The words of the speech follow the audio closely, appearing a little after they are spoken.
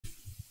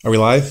Are we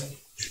live?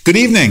 Good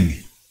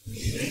evening.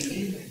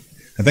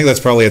 I think that's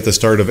probably at the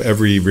start of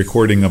every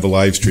recording of a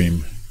live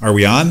stream. Are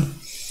we on?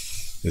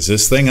 Is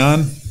this thing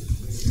on?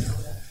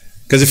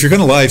 Because if you're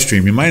going to live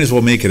stream, you might as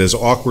well make it as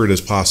awkward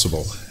as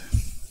possible.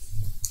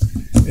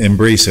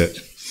 Embrace it.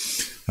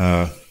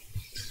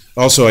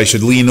 Also, I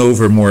should lean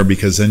over more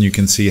because then you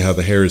can see how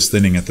the hair is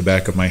thinning at the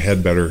back of my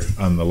head better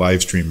on the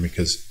live stream,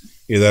 because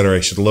either that or I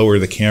should lower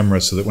the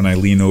camera so that when I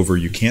lean over,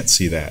 you can't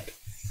see that.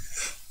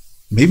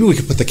 Maybe we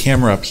could put the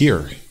camera up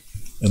here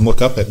and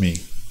look up at me.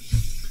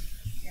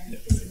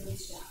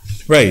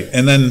 Right,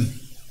 and then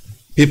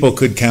people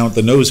could count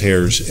the nose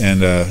hairs,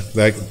 and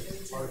that.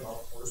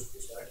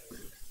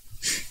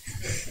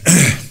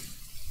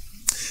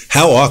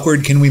 How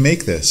awkward can we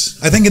make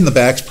this? I think in the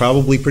back's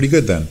probably pretty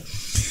good then.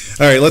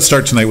 All right, let's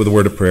start tonight with a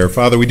word of prayer.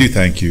 Father, we do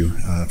thank you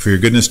for your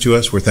goodness to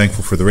us. We're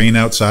thankful for the rain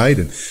outside,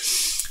 and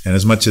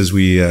as much as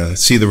we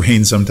see the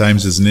rain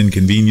sometimes as an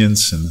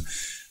inconvenience and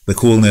the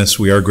coolness,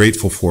 we are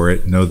grateful for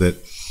it. Know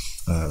that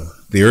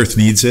the earth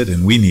needs it,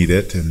 and we need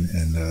it,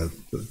 and the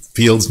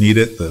fields need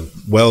it, the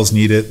wells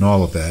need it, and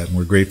all of that, and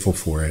we're grateful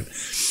for it.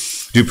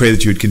 Do pray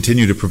that you would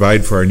continue to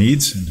provide for our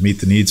needs and to meet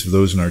the needs of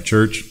those in our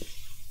church.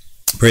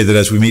 Pray that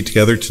as we meet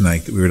together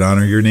tonight, that we would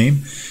honor your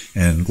name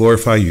and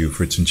glorify you,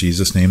 for it's in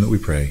Jesus' name that we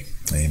pray.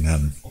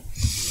 Amen.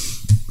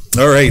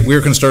 All right,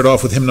 we're going to start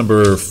off with hymn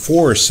number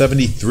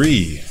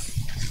 473.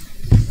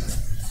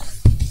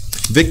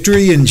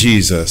 Victory in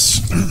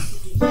Jesus.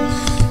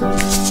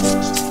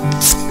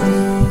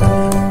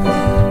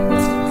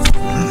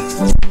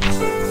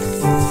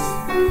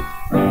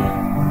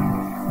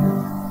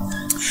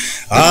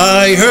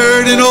 I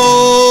heard an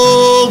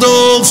old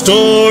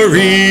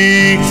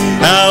story,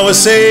 how a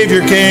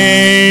Savior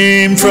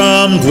came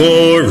from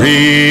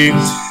glory,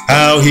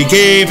 how he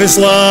gave his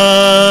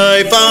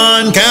life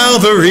on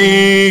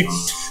Calvary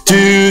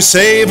to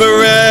save a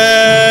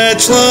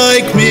wretch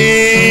like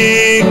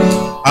me.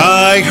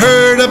 I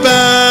heard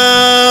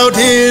about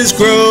his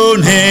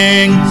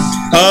groaning,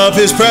 of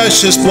his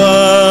precious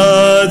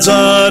blood's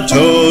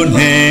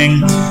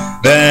atoning.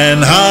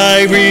 Then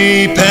I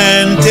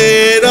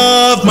repented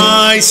of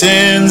my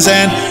sins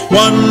and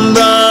won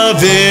the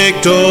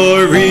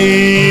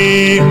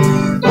victory.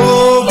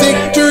 Oh,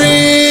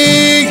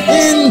 victory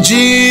in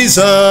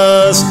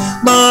Jesus,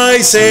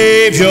 my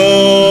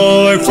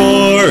Savior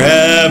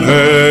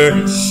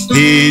forever.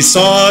 He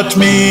sought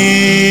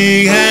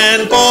me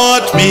and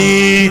bought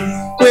me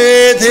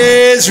with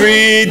his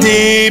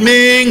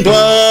redeeming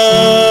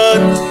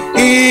blood.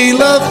 He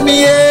loved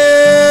me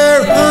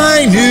ere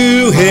I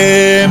knew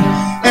him,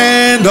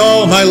 and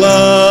all my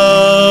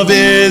love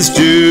is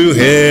due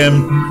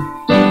him.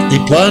 He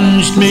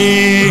plunged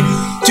me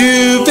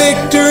to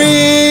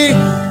victory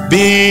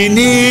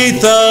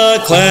beneath the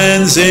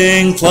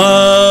cleansing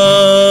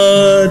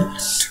flood.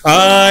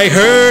 I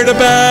heard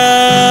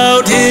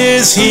about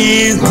his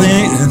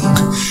healing,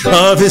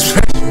 of his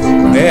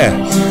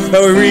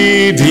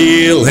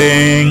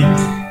revealing,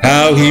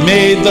 how he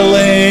made the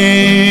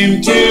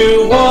lame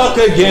to walk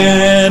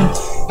again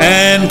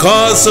and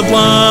caused the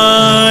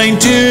blind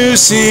to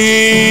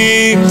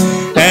see.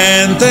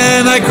 And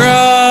then I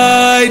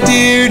cried,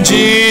 dear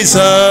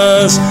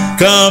Jesus,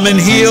 come and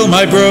heal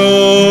my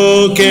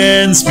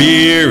broken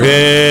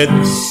spirit.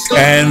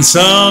 And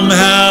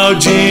somehow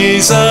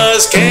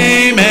Jesus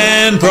came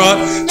and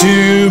brought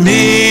to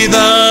me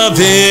the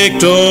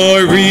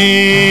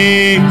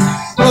victory.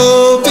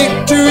 Oh,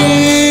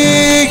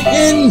 victory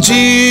in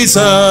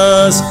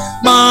Jesus,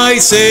 my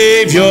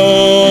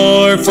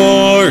Savior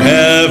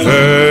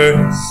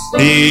forever.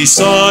 He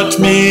sought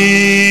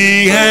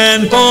me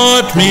and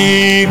bought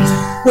me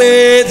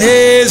with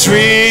his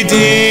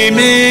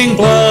redeeming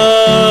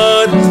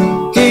blood.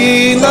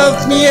 He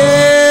loved me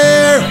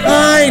ere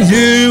I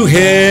knew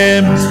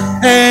him,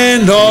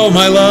 and all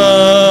my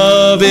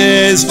love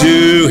is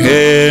due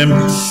him.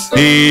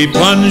 He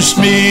plunged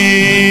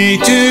me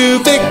to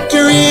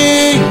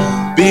victory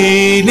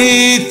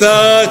beneath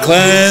the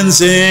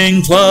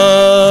cleansing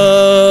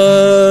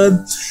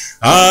flood.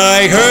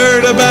 I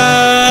heard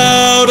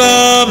about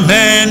a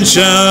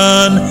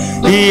mansion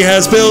he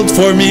has built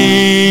for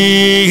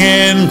me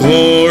in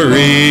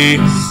glory,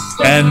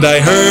 and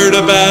I heard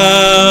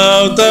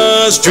about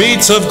the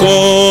streets of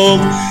gold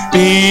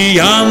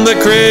beyond the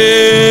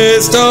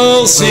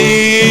crystal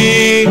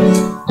sea,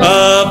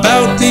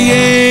 about the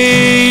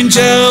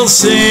angels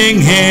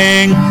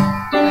singing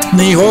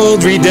the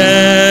old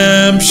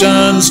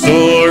redemption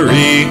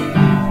story.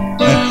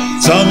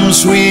 Some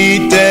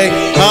sweet day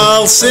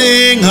I'll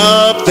sing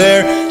up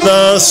there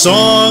the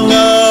song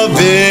of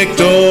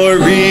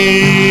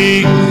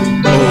victory.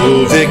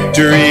 Oh,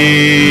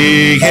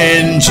 victory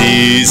in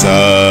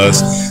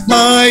Jesus,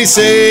 my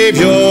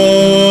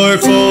Savior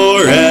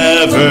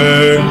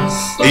forever.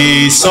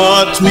 He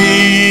sought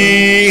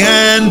me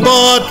and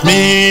bought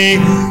me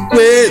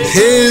with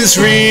his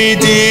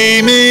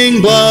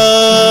redeeming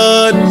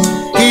blood.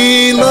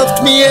 He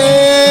loved me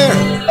ere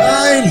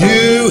I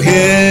knew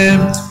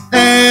him,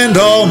 and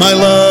all my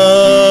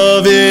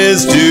love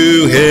is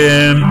due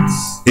him.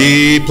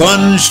 He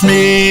plunged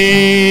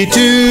me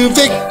to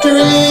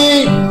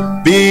victory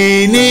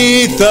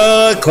beneath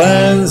the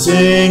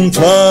cleansing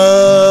flood.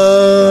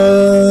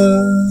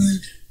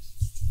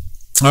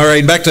 All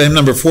right, back to hymn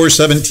number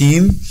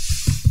 417.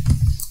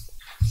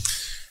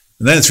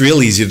 And then it's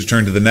real easy to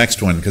turn to the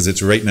next one because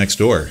it's right next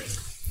door.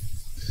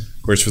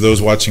 Of course, for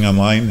those watching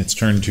online, it's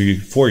turned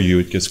for you.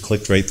 It gets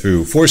clicked right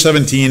through.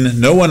 417,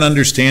 No One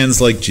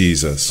Understands Like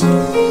Jesus.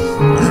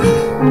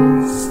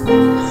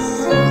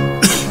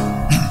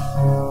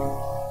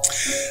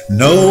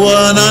 No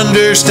one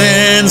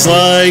understands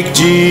like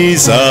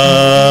Jesus.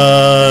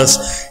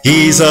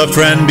 He's a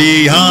friend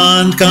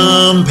beyond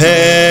compare.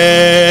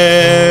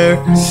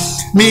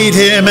 Meet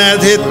him at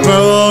the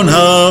throne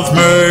of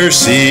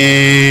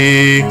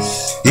mercy.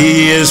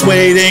 He is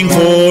waiting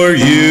for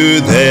you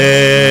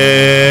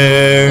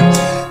there.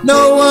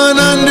 No one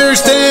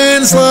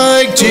understands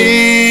like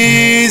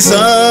Jesus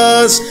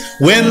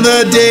when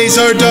the days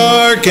are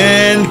dark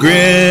and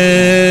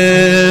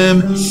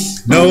grim.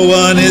 No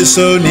one is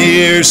so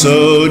near,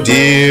 so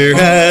dear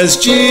as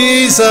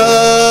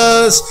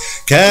Jesus.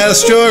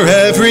 Cast your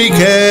every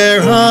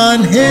care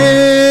on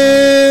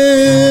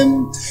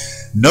him.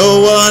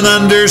 No one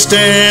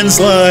understands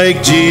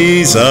like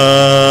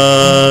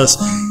Jesus.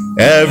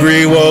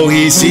 Every woe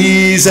he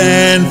sees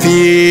and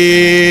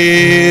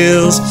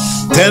feels.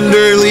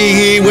 Tenderly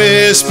he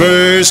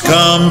whispers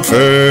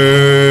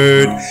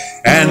comfort,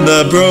 and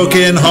the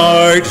broken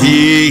heart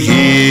he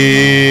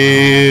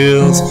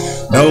heals.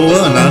 No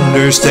one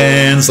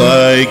understands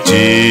like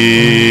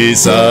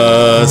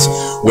Jesus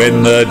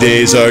when the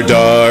days are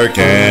dark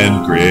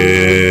and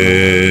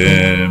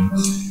grim.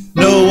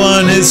 No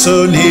one is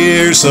so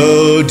near,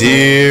 so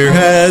dear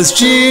as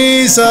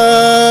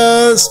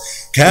Jesus.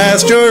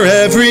 Cast your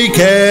every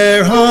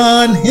care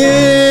on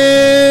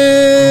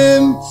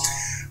him.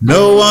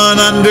 No one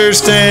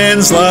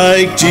understands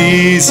like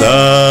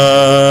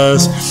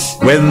Jesus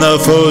when the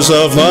foes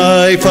of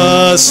life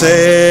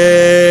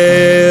assail.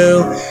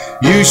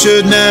 You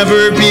should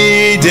never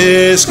be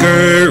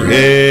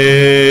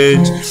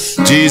discouraged.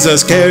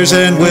 Jesus cares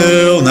and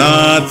will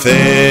not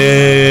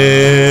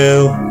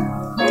fail.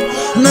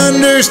 And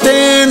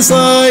understands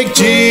like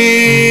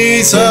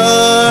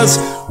Jesus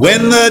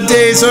when the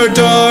days are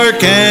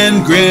dark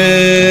and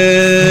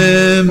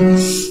grim.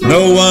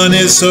 No one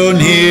is so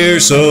near,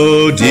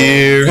 so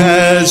dear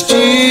as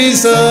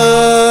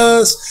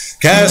Jesus.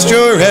 Cast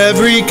your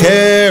every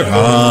care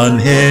on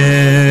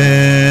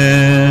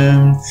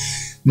him.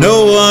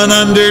 No one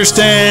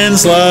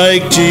understands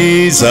like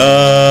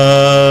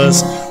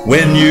Jesus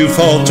when you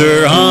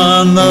falter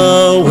on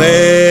the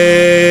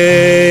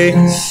way.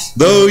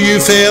 Though you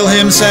fail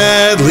him,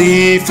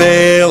 sadly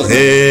fail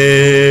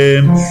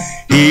him,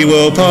 he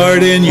will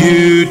pardon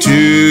you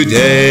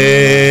today.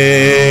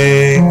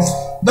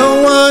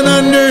 No one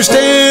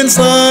understands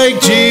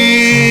like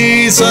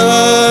Jesus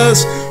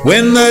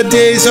when the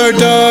days are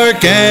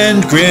dark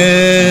and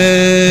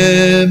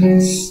grim.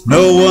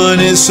 No one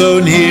is so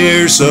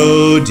near,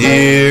 so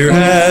dear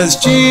as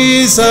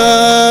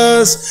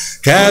Jesus.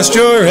 Cast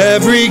your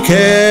every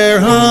care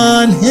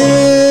on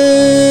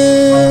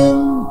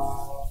him.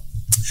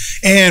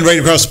 And right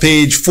across the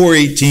page,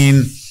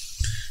 418,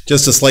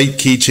 just a slight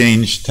key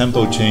change,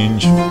 tempo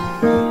change.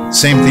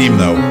 Same theme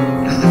though.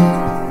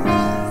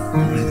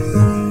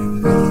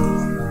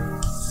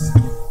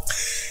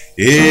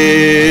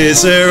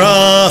 Is there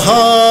a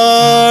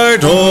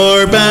heart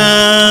o'er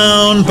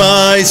bound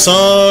by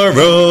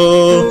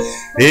sorrow?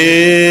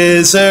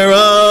 Is there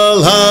a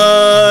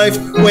life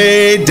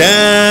weighed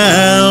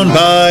down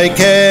by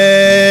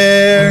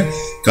care?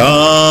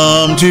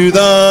 Come to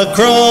the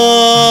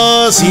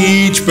cross,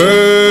 each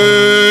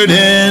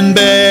burden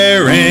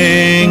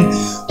bearing,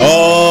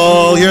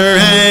 all your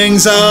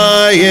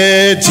anxiety,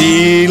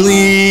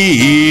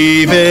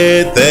 leave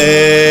it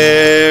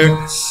there.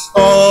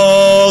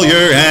 All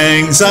your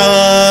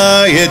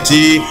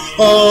anxiety,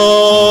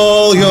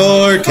 all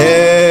your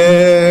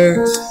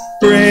care,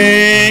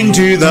 bring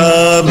to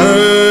the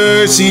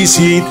mercy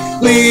seat,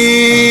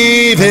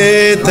 leave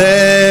it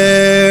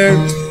there.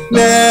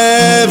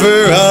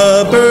 Never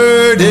a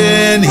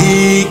burden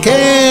he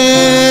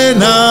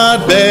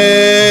cannot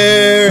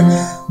bear,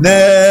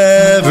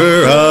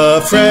 never a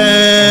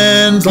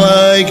friend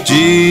like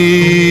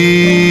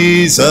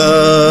Jesus.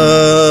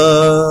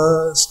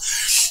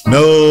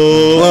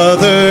 No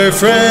other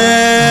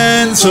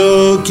friend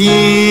so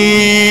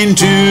keen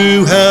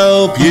to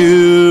help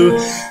you,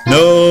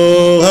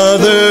 no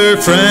other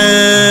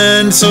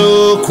friend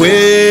so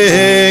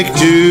quick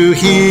to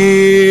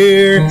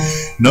hear,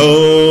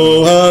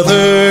 no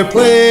other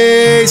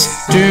place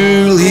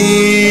to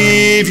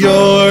leave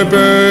your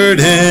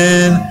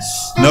burden,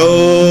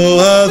 no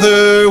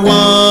other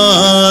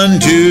one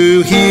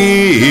to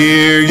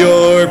hear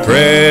your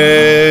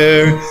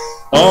prayer.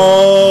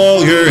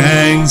 All your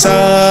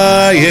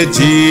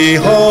anxiety,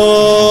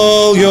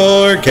 all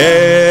your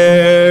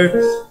care,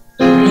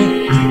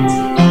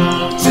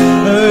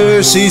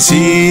 mercy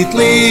seat,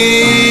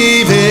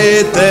 leave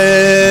it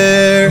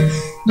there.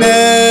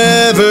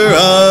 Never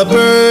a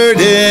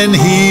burden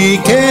he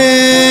can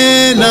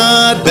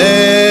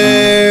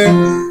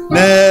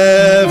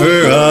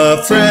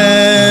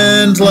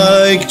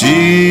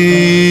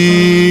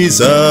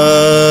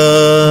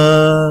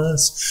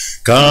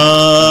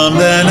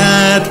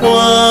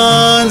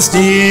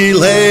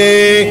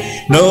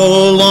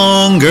no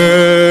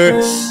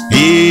longer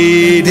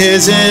heed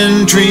his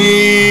entreaty,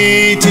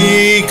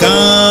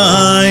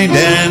 kind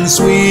and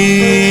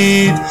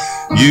sweet.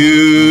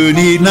 You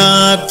need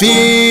not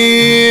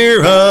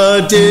fear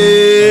a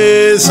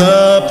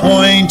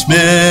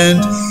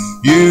disappointment.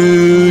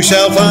 You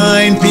shall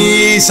find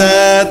peace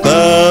at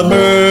the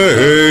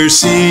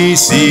mercy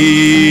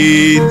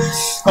seat.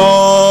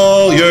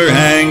 All your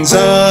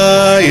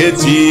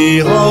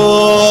anxiety,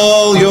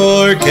 all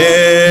your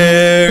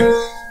care,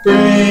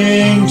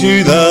 bring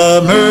to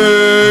the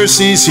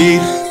mercy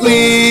seat.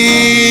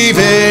 Leave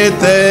it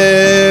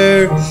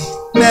there.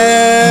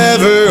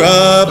 Never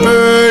a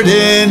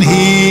burden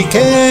he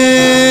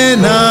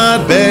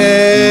cannot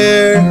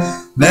bear.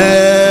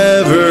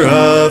 Never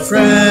a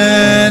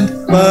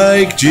friend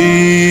like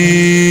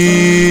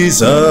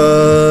Jesus.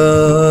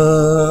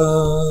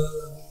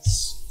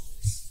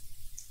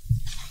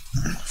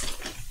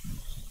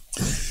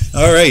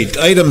 All right,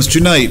 items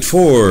tonight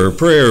for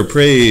prayer,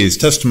 praise,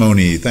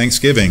 testimony,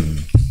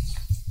 thanksgiving.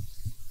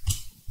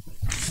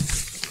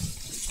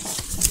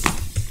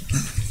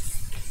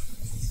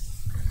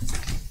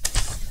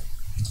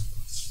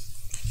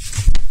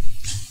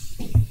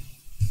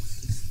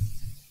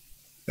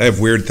 I have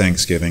weird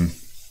Thanksgiving.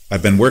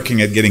 I've been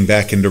working at getting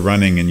back into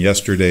running, and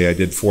yesterday I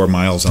did 4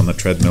 miles on the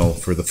treadmill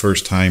for the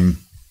first time.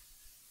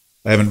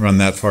 I haven't run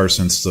that far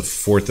since the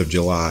 4th of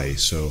July,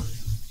 so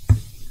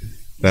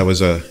that was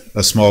a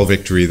small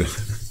victory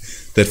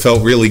that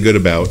felt really good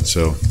about.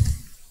 So,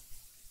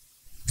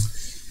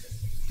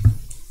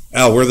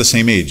 Al, we're the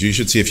same age. You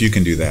should see if you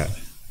can do that.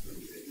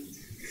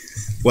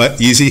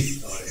 What? Easy?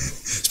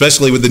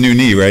 Especially with the new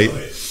knee, right?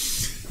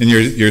 And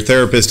your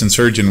therapist and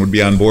surgeon would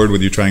be on board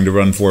with you trying to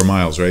run 4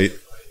 miles, right?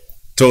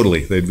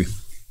 Totally. They'd be,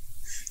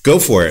 go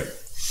for it.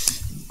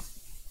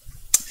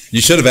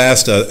 You should have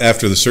asked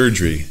after the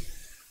surgery,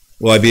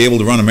 will I be able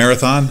to run a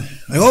marathon?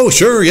 Oh,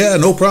 sure, yeah,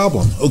 no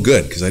problem. Oh,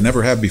 good, because I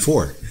never have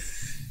before.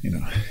 You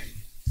know.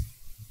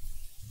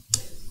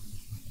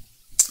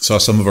 Saw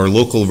some of our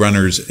local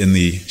runners in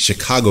the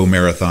Chicago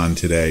Marathon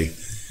today.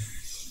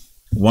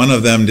 One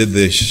of them did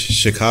the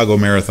Chicago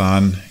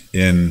Marathon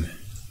in,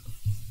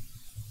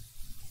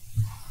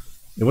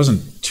 it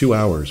wasn't 2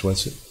 hours,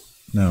 was it?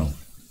 No.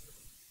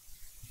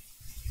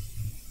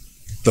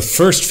 The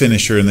first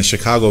finisher in the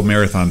Chicago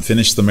Marathon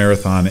finished the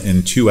marathon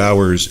in 2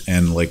 hours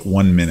and like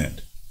 1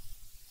 minute.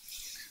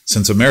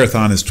 Since a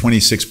marathon is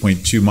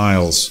 26.2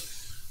 miles,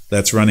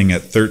 that's running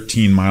at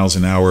 13 miles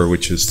an hour,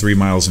 which is 3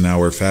 miles an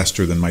hour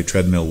faster than my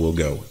treadmill will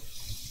go.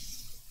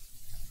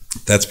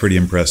 That's pretty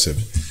impressive.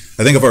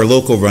 I think of our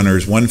local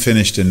runners, one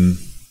finished in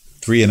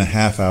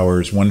 3.5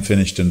 hours, one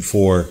finished in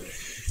 4,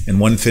 and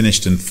one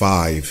finished in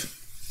 5.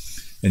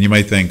 And you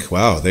might think,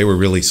 wow, they were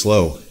really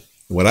slow.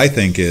 What I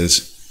think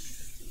is,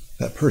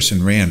 that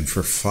person ran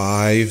for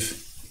 5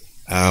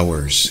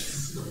 hours.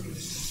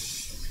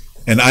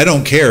 And I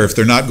don't care if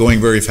they're not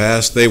going very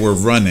fast, they were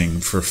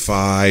running for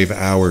 5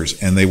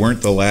 hours, and they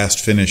weren't the last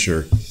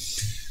finisher.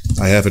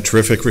 I have a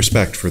terrific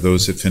respect for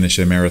those that finish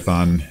a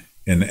marathon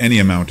in any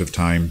amount of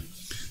time.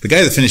 The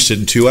guy that finished it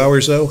in 2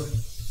 hours, though,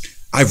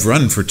 I've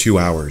run for 2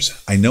 hours.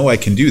 I know I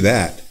can do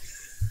that.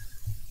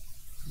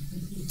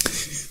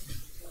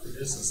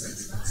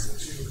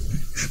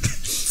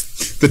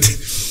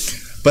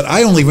 But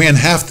I only ran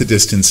half the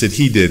distance that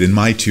he did in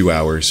my 2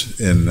 hours,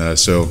 and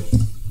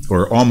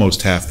or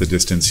almost half the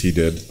distance he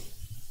did.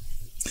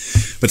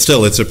 But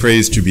still, it's a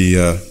praise to be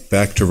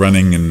back to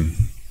running and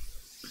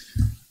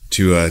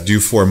to do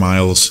 4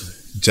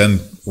 miles. Jen,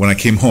 when I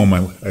came home,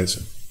 I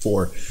said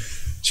 4.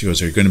 She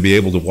goes, "Are you going to be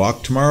able to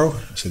walk tomorrow?"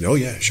 I said, "Oh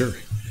yeah, sure.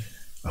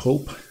 I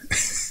hope."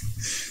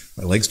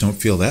 My legs don't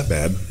feel that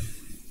bad.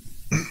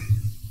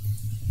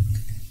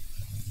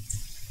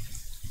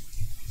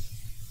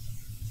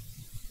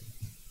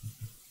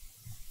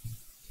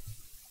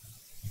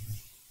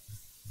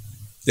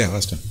 Yeah,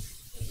 Austin.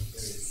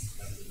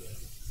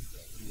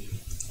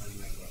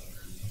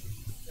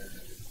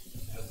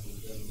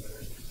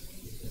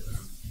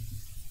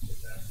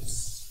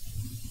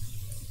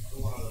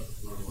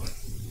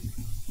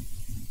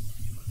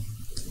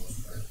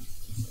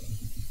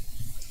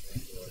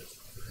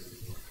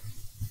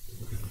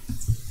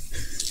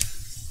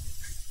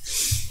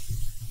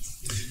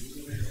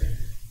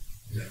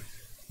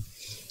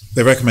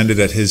 They recommended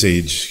at his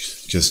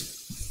age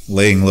just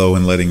laying low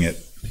and letting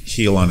it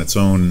heal on its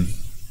own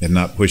and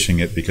not pushing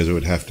it because it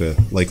would have to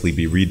likely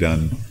be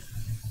redone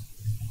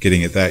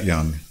getting it that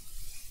young.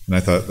 And I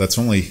thought that's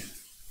only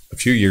a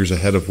few years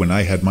ahead of when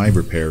I had my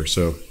repair,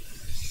 so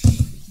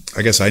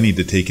I guess I need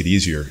to take it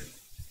easier.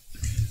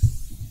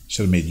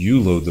 Should have made you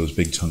load those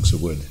big chunks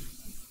of wood.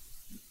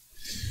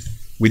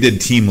 We did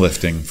team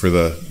lifting for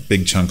the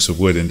big chunks of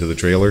wood into the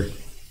trailer.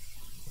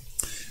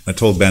 I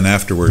told Ben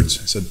afterwards,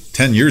 I said,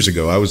 10 years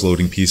ago, I was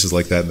loading pieces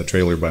like that in the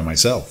trailer by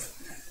myself.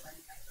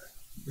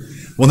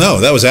 Well,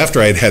 no, that was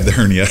after I had had the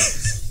hernia. I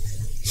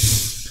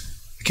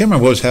can't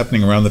remember what was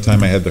happening around the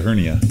time I had the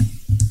hernia.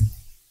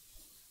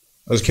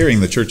 I was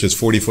carrying the church's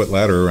 40-foot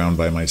ladder around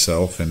by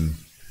myself, and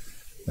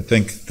I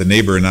think the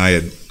neighbor and I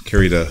had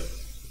carried a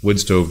wood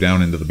stove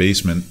down into the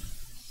basement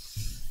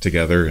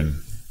together.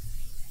 And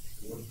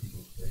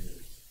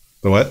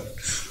the what?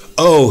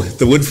 Oh,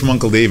 the wood from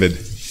Uncle David.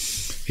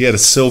 He had a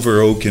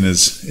silver oak in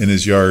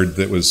his yard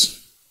that was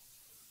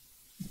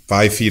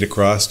 5 feet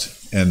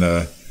across, and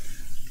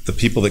the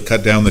people that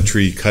cut down the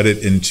tree cut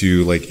it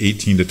into like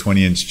 18 to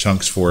 20 inch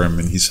chunks for him,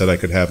 and he said I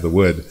could have the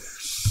wood.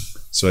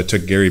 So I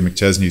took Gary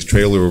McChesney's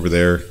trailer over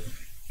there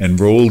and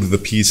rolled the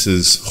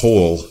pieces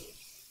whole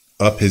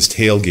up his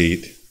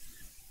tailgate,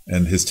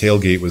 and his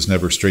tailgate was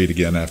never straight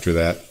again after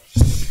that.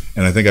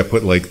 And I think I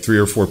put like 3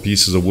 or 4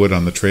 pieces of wood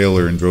on the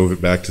trailer and drove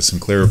it back to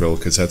Sinclairville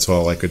because that's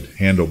all I could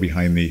handle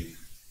behind the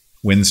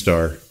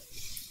Windstar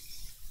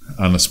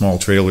on a small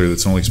trailer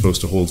that's only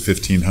supposed to hold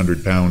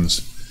 1,500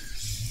 pounds.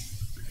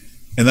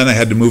 And then I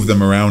had to move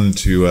them around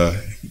to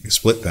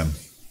split them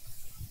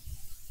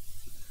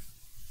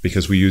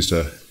because we used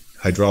a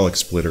hydraulic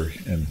splitter.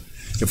 And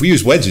if we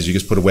use wedges, you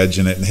just put a wedge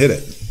in it and hit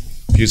it.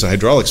 If you use a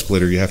hydraulic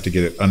splitter, you have to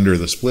get it under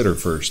the splitter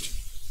first.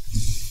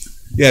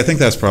 Yeah, I think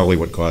that's probably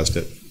what caused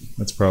it.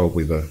 That's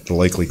probably the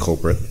likely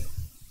culprit.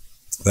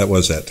 That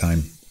was that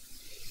time.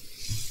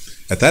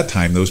 At that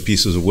time, those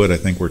pieces of wood, I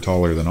think, were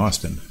taller than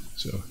Austin.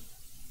 So,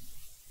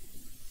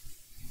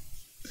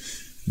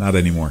 not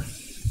anymore.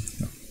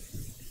 No.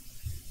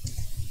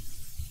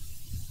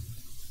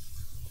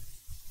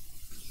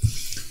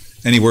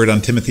 Any word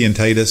on Timothy and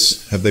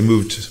Titus? Have they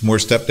moved more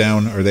step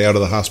down? Are they out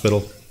of the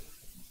hospital?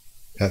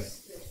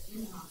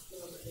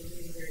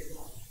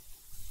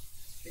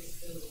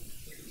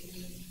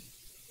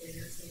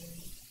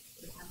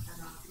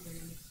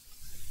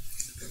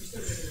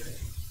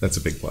 That's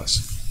a big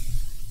plus.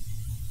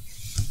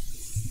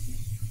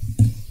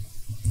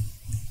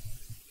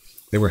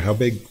 They were how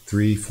big?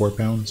 3-4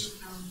 pounds?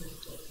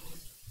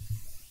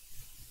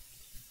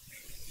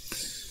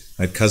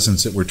 I had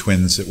cousins that were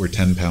twins that were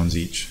 10 pounds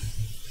each.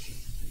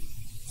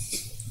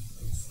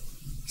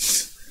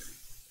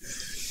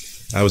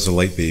 I was a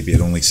light baby at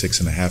only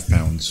 6.5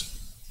 pounds,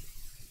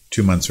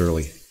 2 months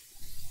early.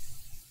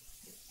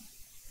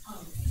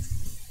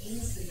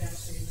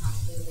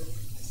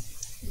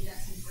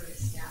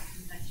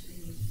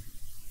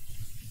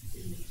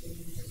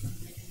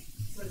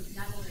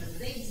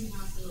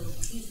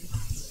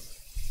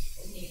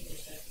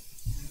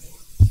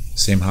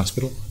 Same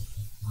hospital?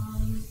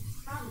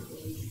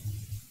 Probably.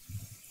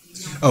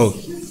 Oh.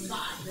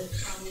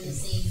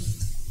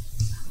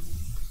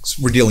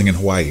 We're dealing in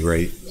Hawaii,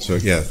 right? Yeah. So,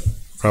 yeah,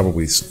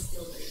 probably. Because,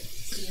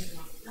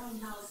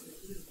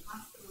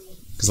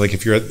 like,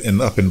 if you're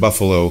up in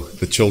Buffalo,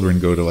 the children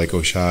go to, like,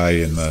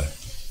 Oshai, and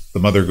the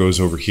mother goes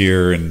over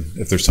here, and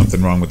if there's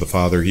something wrong with the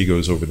father, he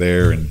goes over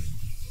there, and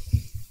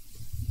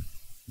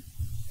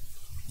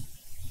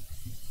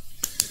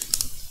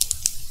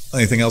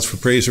anything else for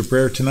praise or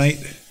prayer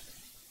tonight?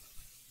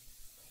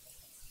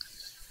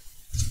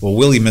 Well,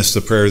 Willie missed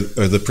the prayer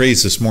or the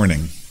praise this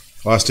morning.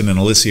 Austin and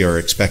Alicia are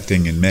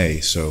expecting in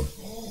May, so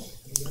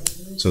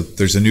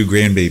there's a new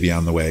grandbaby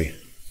on the way.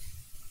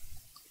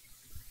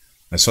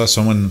 I saw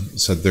someone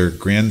said their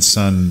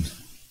grandson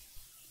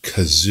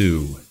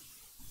Kazoo.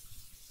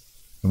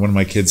 And one of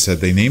my kids said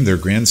they named their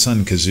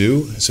grandson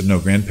Kazoo. I said, no,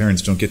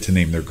 grandparents don't get to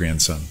name their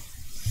grandson.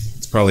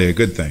 It's probably a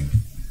good thing.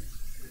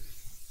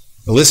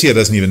 Alicia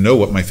doesn't even know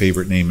what my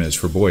favorite name is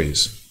for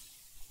boys.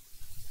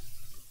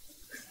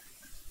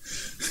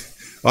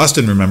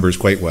 Austin remembers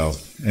quite well.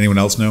 Anyone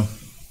else know?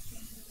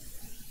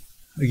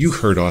 You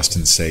heard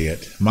Austin say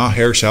it.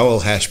 Maher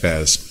Shaul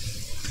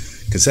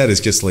Hashbaz. Because that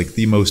is just like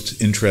the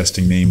most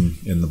interesting name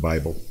in the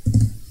Bible.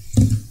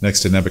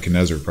 Next to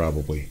Nebuchadnezzar,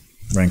 probably.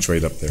 Ranks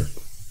right up there.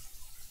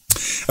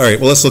 All right,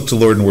 well, let's look to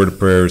the Lord in a word of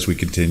prayer as we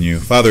continue.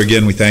 Father,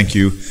 again, we thank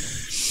you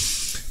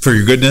for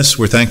your goodness.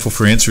 We're thankful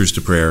for answers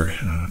to prayer.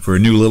 For a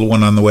new little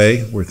one on the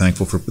way, we're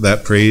thankful for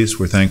that praise.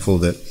 We're thankful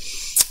that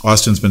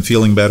Austin's been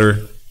feeling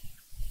better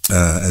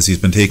as he's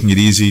been taking it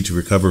easy to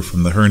recover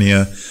from the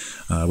hernia.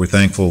 We're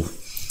thankful.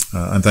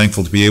 I'm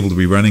thankful to be able to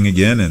be running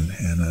again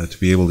and to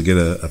be able to get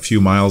a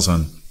few miles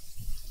on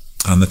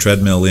the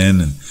treadmill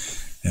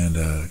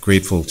and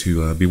grateful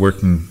to be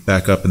working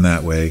back up in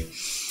that way.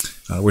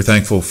 We're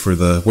thankful for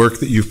the work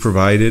that you've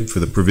provided, for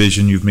the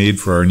provision you've made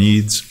for our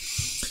needs.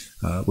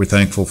 We're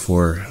thankful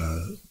for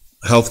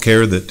health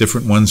care that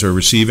different ones are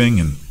receiving,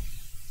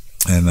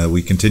 and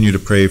we continue to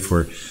pray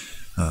for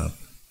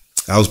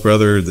Al's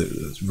brother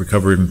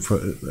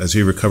as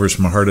he recovers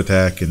from a heart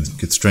attack and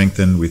gets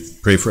strengthened. We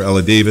pray for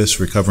Ella Davis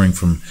recovering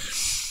from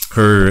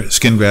her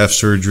skin graft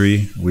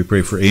surgery. We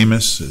pray for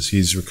Amos as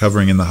he's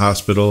recovering in the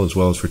hospital, as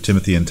well as for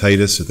Timothy and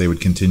Titus, that they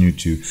would continue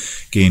to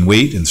gain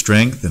weight and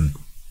strength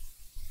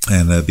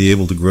and be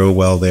able to grow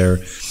well there.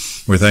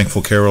 We're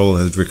thankful Carol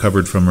has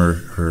recovered from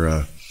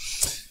her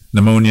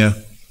pneumonia.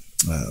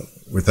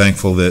 We're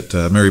thankful that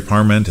Mary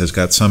Parment has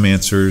got some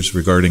answers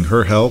regarding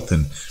her health,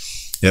 and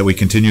yet we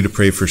continue to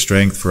pray for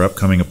strength for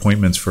upcoming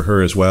appointments for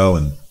her as well,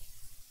 and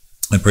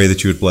pray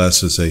that you would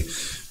bless as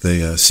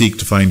they seek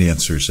to find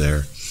answers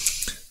there.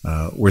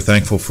 We're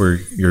thankful for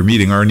your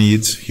meeting our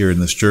needs here in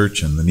this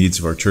church and the needs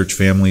of our church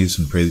families,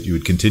 and pray that you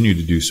would continue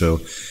to do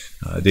so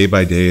day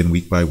by day and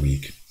week by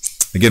week.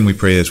 Again, we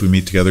pray as we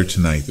meet together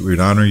tonight that we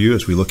would honor you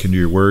as we look into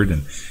your word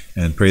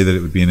and pray that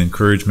it would be an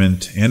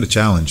encouragement and a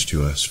challenge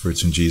to us. For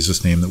it's in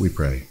Jesus' name that we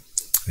pray.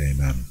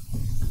 Amen.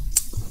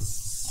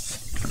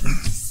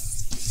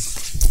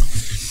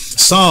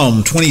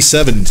 Psalm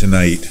 27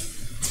 tonight.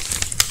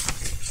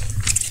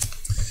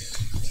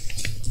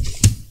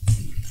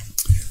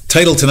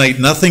 Title tonight,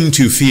 Nothing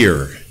to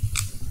Fear.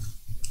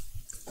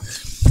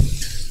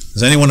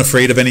 Is anyone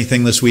afraid of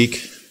anything this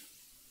week?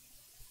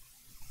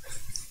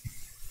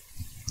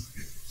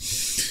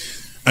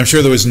 I'm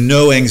sure there was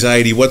no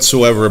anxiety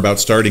whatsoever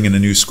about starting in a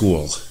new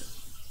school.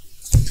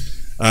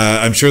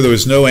 I'm sure there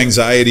was no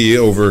anxiety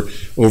over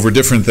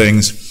different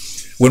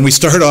things. When we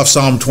start off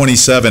Psalm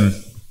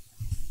 27,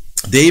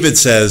 David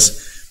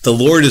says, "The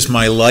Lord is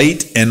my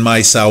light and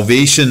my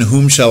salvation,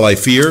 whom shall I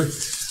fear?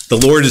 The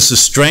Lord is the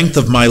strength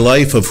of my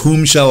life, of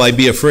whom shall I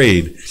be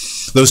afraid?"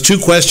 Those two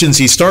questions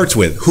he starts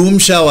with, whom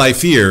shall I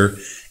fear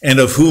and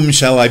of whom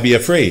shall I be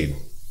afraid?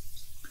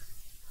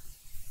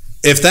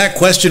 If that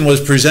question was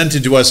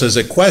presented to us as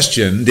a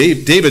question,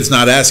 David's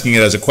not asking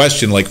it as a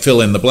question like fill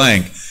in the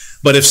blank,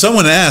 but if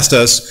someone asked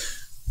us,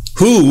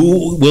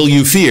 who will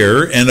you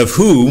fear and of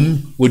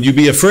whom would you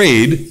be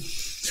afraid?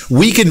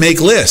 We could make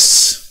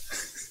lists.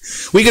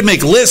 We could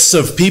make lists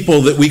of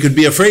people that we could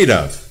be afraid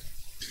of,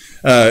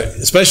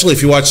 especially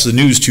if you watch the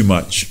news too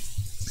much.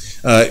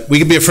 We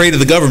could be afraid of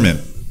the government,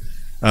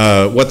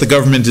 what the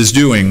government is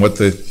doing,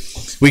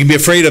 we can be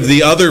afraid of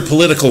the other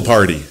political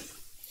party.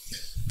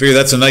 I figure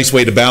that's a nice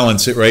way to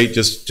balance it, right?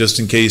 Just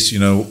in case,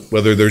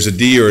 whether there's a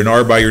D or an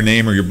R by your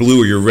name, or you're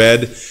blue or you're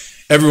red,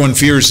 everyone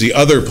fears the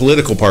other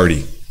political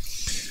party.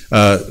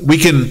 We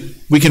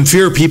can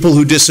fear people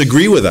who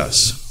disagree with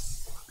us.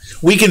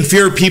 We can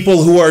fear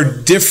people who are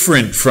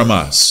different from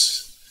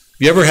us.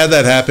 Have you ever had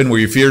that happen where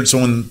you feared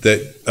someone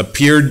that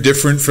appeared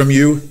different from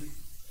you,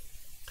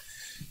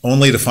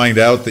 only to find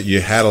out that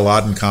you had a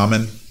lot in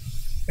common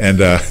and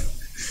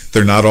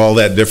they're not all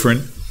that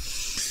different?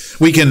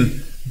 We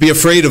can be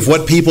afraid of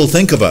what people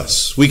think of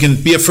us. We can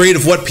be afraid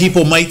of what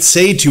people might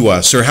say to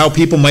us or how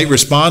people might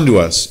respond to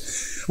us.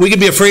 We can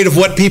be afraid of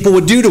what people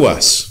would do to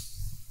us.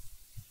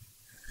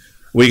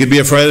 We could be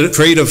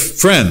afraid of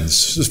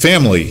friends,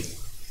 family.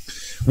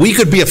 We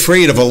could be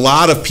afraid of a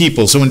lot of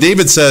people. So when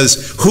David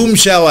says, whom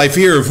shall I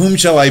fear, of whom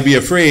shall I be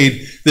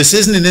afraid, this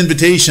isn't an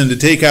invitation to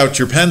take out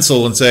your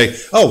pencil and say,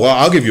 oh, well,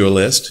 I'll give you a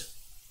list.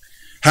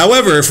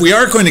 However, if we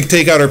are going to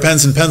take out our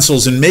pens and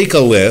pencils and make a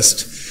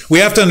list, we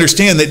have to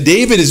understand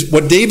that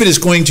what David is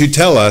going to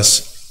tell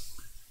us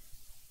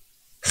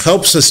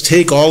helps us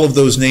take all of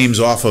those names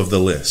off of the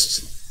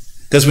list.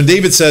 Because when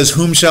David says,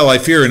 whom shall I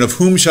fear and of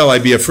whom shall I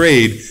be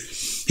afraid,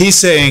 he's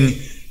saying,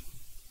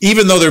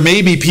 even though there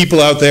may be people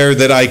out there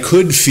that I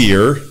could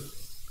fear,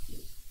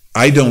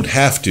 I don't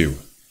have to.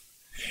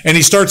 And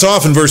he starts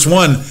off in verse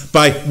 1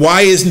 by,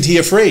 why isn't he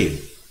afraid?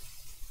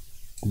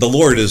 The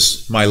Lord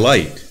is my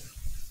light.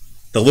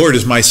 The Lord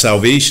is my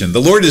salvation.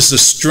 The Lord is the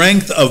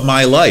strength of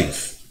my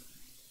life.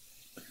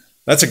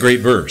 That's a great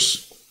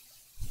verse.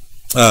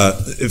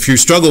 If you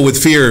struggle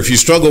with fear, if you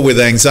struggle with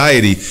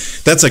anxiety,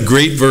 that's a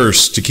great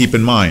verse to keep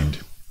in mind.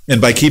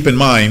 And by keep in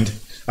mind,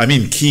 I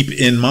mean keep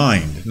in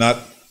mind,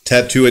 not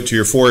tattoo it to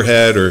your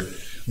forehead or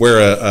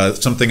wear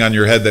something on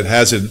your head that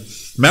has it.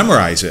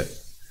 Memorize it.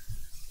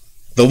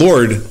 The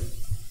Lord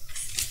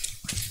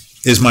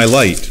is my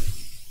light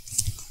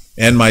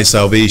and my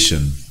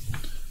salvation.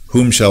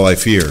 Whom shall I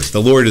fear?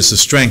 The Lord is the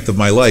strength of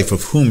my life.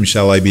 Of whom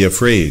shall I be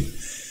afraid?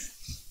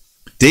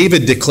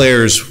 David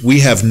declares we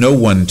have no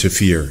one to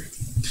fear.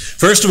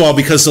 First of all,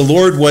 because the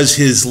Lord was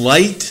his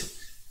light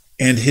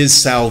and his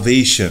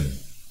salvation.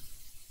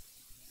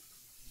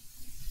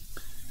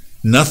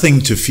 Nothing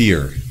to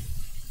fear.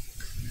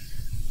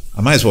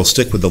 I might as well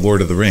stick with the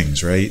Lord of the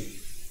Rings, right?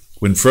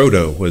 When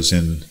Frodo was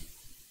in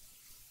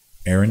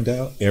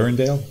Arendelle?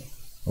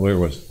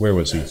 Where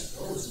was he?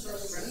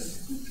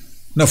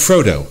 No,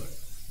 Frodo.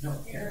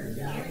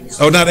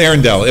 Oh, not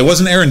Arendelle. It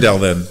wasn't Arendelle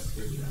then.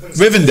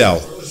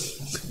 Rivendell.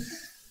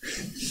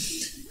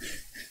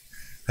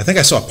 I think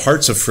I saw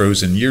parts of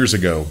Frozen years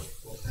ago.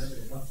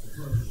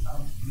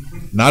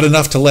 Not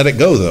enough to let it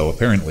go, though,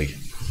 apparently.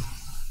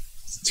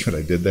 See what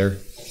I did there?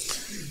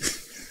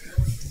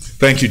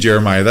 Thank you,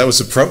 Jeremiah. That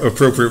was an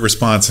appropriate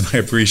response, and I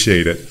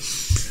appreciate it.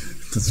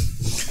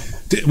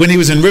 When he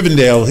was in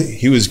Rivendell,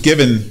 he was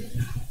given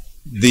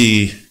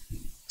the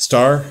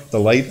star, the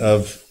light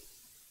of...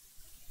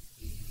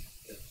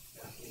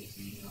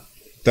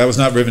 That was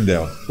not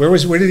Rivendell.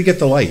 Where did he get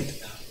the light?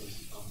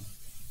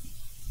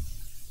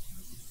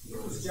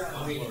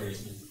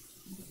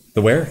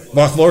 The where?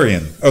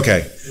 Lothlorien.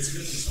 Okay.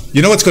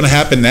 You know what's going to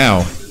happen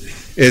now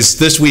is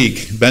this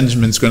week,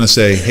 Benjamin's going to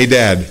say, hey,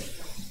 Dad,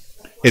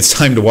 it's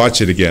time to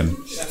watch it again.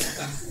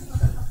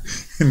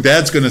 And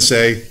Dad's going to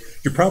say,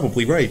 you're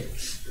probably right.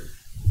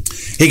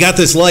 He got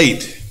this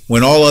light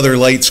when all other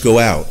lights go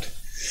out.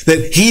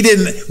 That he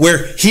didn't,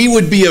 where he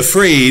would be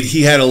afraid,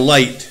 he had a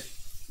light.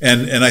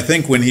 And I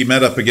think when he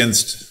met up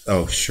against,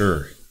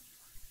 Shelob.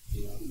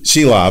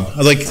 I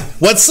was like,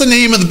 what's the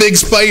name of the big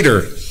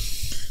spider?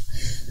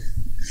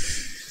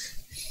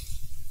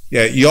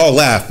 Yeah, you all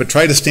laugh, but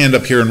try to stand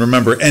up here and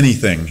remember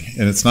anything,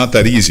 and it's not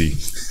that easy.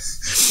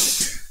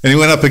 And he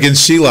went up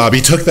against Shelob.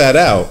 He took that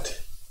out,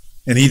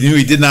 and he knew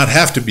he did not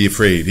have to be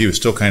afraid. He was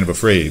still kind of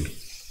afraid.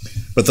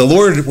 But the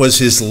Lord was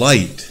his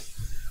light.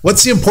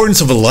 What's the importance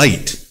of a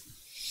light?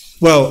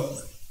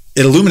 Well,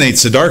 it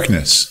illuminates the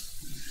darkness.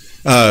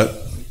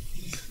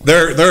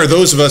 There are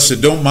those of us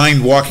that don't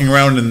mind walking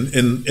around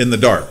in the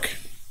dark.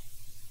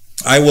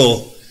 I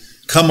will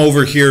come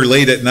over here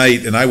late at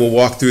night and I will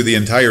walk through the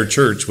entire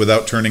church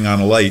without turning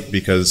on a light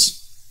because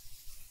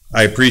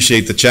I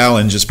appreciate the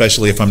challenge,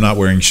 especially if I'm not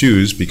wearing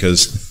shoes,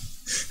 because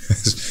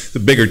it's a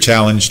bigger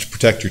challenge to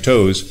protect your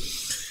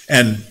toes,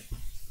 and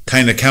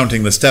kind of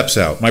counting the steps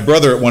out. My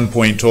brother at one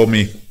point told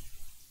me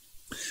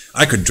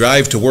I could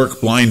drive to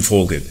work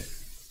blindfolded.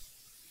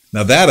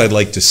 Now that I'd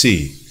like to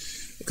see.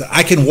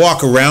 I can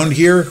walk around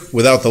here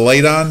without the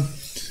light on,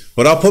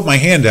 but I'll put my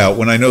hand out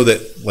when I know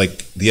that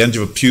like the edge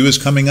of a pew is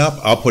coming up.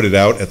 I'll put it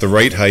out at the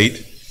right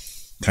height,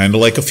 kind of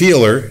like a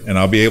feeler, and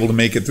I'll be able to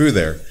make it through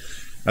there.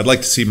 I'd like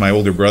to see my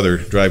older brother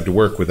drive to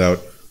work with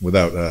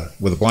a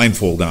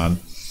blindfold on.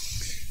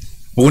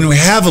 But when we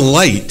have a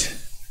light,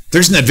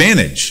 there's an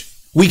advantage.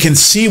 We can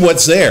see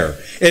what's there.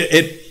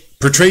 It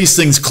portrays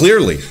things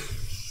clearly.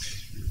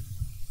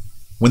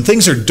 When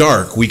things are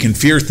dark, we can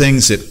fear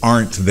things that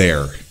aren't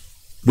there.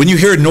 When you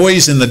hear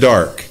noise in the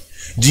dark,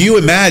 do you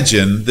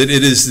imagine that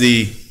it is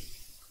the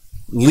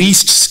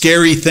least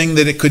scary thing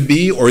that it could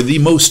be or the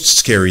most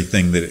scary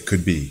thing that it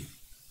could be?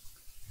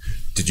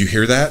 Did you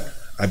hear that?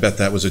 I bet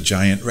that was a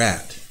giant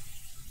rat.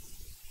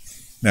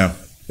 Now,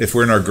 if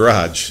we're in our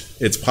garage,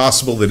 it's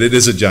possible that it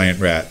is a giant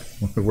rat.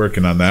 We're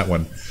working on that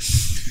one.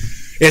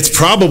 It's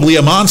probably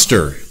a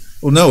monster.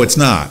 Well, no, it's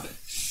not.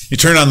 You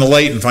turn on the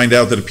light and find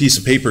out that a piece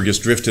of paper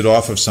just drifted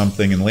off of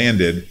something and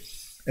landed,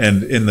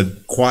 and in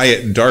the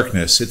quiet and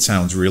darkness, it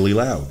sounds really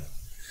loud.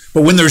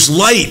 But when there's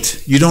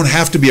light, you don't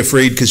have to be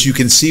afraid because you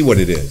can see what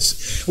it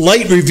is.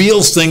 Light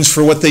reveals things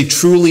for what they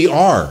truly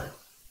are.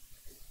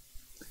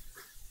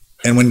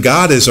 And when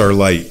God is our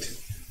light,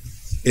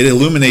 it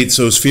illuminates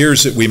those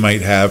fears that we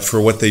might have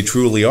for what they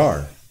truly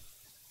are.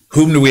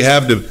 Whom do we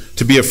have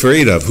to be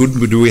afraid of?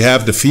 Whom do we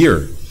have to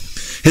fear?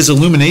 His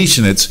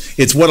illumination,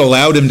 it's what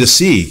allowed him to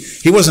see.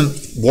 He wasn't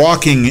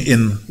walking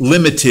in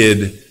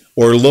limited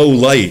or low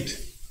light.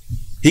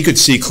 He could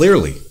see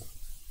clearly.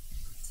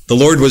 The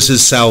Lord was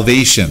his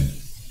salvation.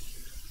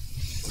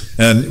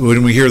 And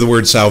when we hear the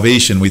word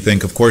salvation, we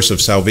think, of course, of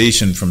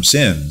salvation from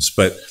sins.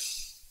 But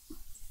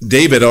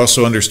David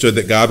also understood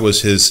that God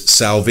was his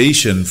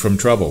salvation from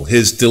trouble,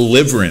 his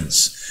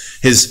deliverance,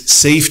 his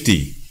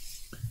safety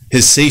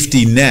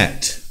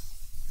net.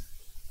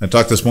 I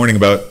talked this morning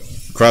about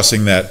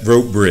crossing that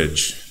rope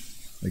bridge.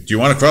 Like, do you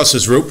want to cross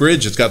this rope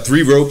bridge? It's got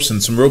 3 ropes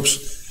and some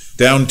ropes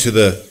down to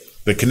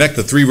that connect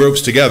the 3 ropes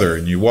together,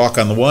 and you walk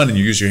on the one and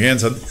you use your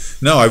hands on.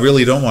 No, I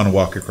really don't want to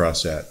walk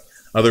across that,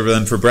 other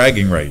than for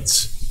bragging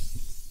rights.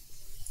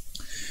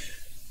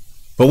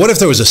 But what if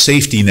there was a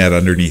safety net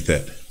underneath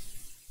it?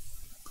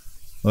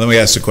 Well, then we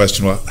ask the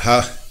question, well,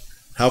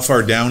 how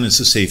far down is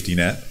the safety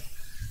net?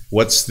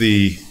 What's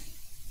the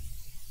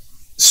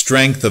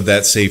strength of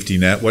that safety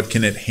net? What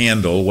can it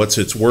handle? What's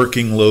its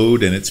working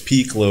load and its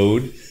peak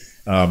load?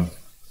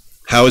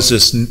 How is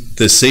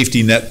this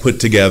safety net put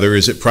together?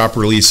 Is it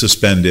properly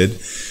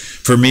suspended?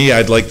 For me,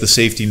 I'd like the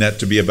safety net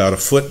to be about 1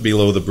 foot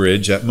below the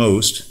bridge at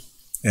most,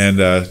 and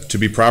to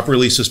be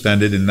properly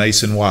suspended and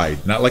nice and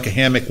wide. Not like a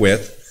hammock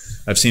width.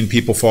 I've seen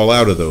people fall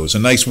out of those. A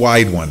nice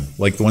wide one,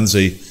 like the ones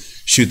they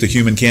shoot the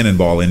human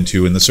cannonball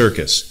into in the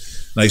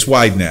circus. Nice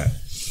wide net.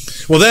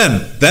 Well,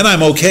 then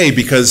I'm okay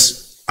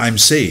because I'm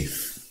safe.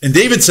 And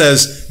David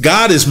says,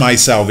 God is my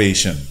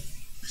salvation.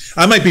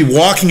 I might be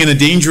walking in a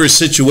dangerous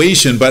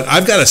situation, but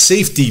I've got a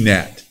safety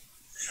net.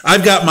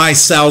 I've got my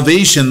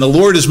salvation. The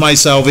Lord is my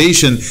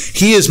salvation.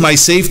 He is my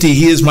safety.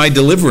 He is my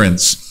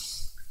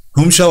deliverance.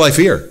 Whom shall I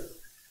fear?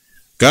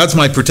 God's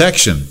my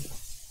protection.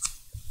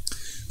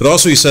 But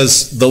also he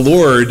says, the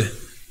Lord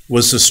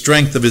was the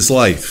strength of his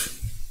life.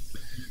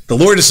 The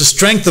Lord is the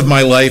strength of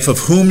my life. Of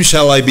whom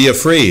shall I be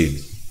afraid?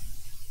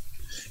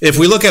 If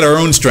we look at our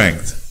own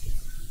strength,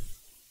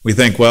 we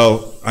think,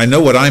 well, I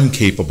know what I'm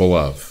capable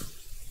of.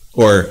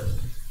 Or,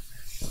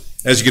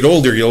 as you get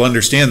older, you'll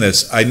understand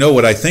this. I know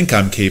what I think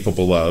I'm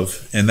capable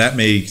of, and that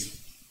may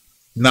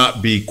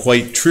not be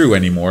quite true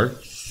anymore.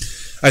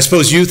 I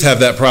suppose youth have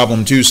that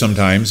problem too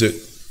sometimes.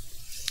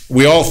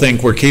 We all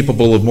think we're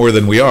capable of more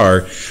than we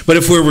are. But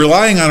if we're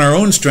relying on our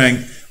own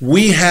strength,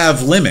 we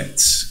have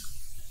limits.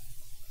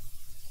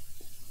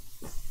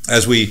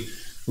 As we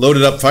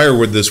loaded up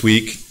firewood this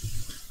week,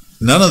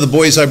 none of the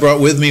boys I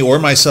brought with me or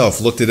myself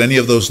looked at any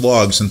of those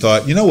logs and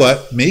thought, you know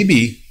what,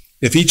 maybe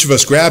if each of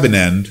us grab an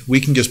end,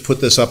 we can just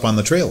put this up on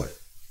the trailer.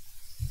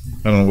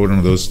 I don't know what one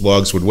of those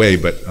logs would weigh,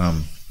 but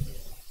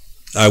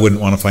I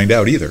wouldn't want to find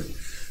out either.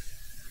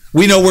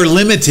 We know we're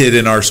limited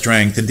in our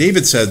strength, and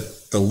David said,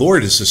 the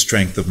Lord is the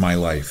strength of my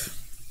life.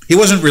 He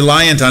wasn't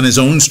reliant on his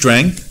own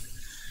strength.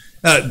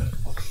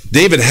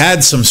 David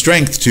had some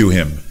strength to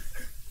him.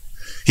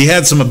 He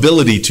had some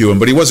ability to him,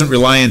 but he wasn't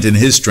reliant in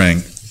his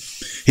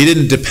strength. He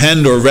didn't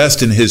depend or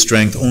rest in his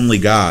strength, only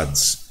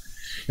God's.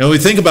 We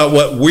think about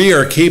what we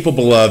are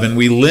capable of and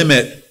we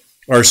limit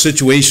our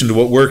situation to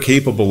what we're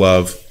capable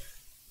of.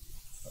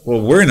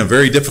 Well, we're in a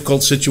very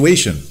difficult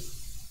situation.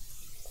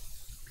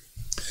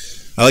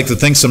 I like to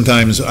think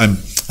sometimes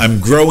I'm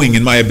growing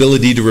in my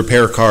ability to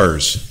repair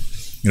cars.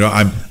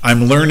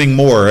 I'm learning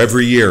more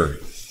every year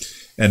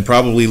and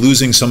probably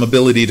losing some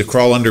ability to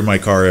crawl under my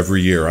car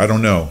every year. I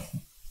don't know.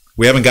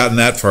 We haven't gotten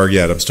that far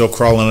yet. I'm still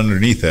crawling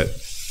underneath it.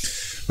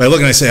 But I look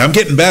and I say, I'm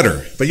getting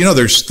better. But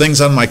there's things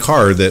on my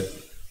car that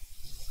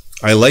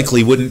I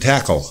likely wouldn't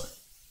tackle.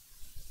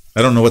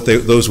 I don't know what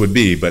those would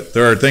be, but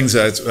there are things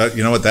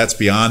that's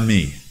beyond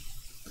me.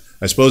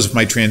 I suppose if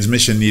my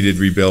transmission needed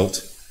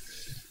rebuilt,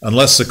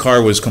 unless the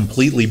car was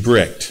completely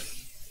bricked,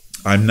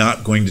 I'm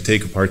not going to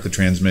take apart the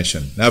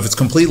transmission. Now, if it's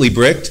completely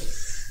bricked,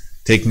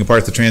 taking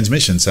apart the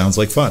transmission sounds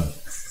like fun.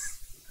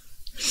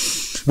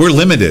 We're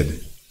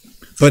limited.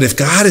 But if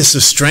God is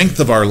the strength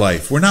of our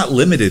life, we're not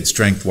limited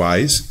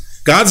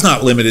strength-wise. God's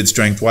not limited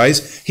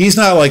strength-wise. He's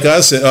not like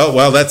us.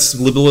 That's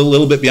a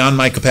little bit beyond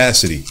my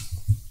capacity.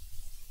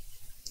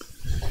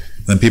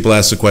 Then people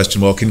ask the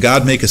question, can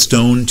God make a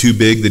stone too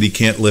big that he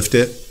can't lift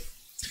it?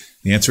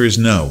 The answer is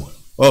no.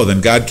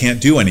 Then God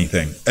can't do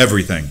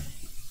everything.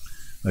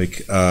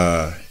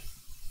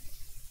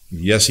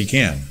 Yes, he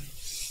can.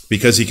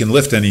 Because he can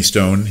lift any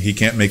stone, he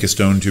can't make a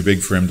stone too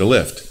big for him to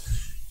lift.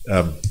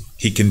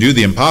 He can do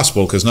the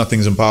impossible because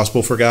nothing's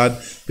impossible for God,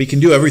 but he can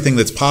do everything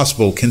that's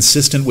possible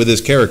consistent with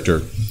his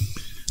character.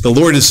 The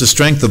Lord is the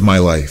strength of my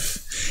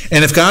life.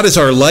 And if God is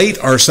our light,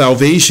 our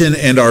salvation,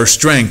 and our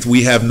strength,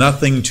 we have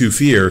nothing to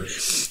fear.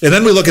 And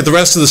then we look at the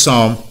rest of the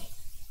psalm,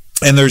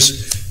 and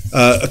there's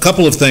a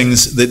couple of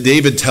things that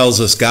David tells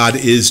us God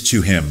is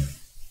to him.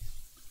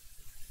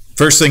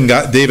 First thing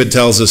David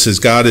tells us is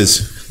God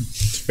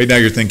is, right now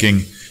you're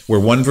thinking, we're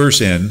one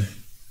verse in,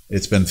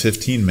 it's been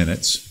 15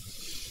 minutes,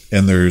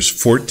 and there's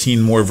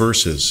 14 more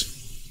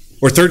verses,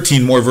 or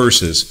 13 more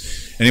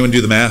verses. Anyone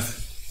do the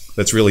math?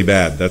 That's really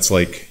bad. That's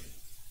like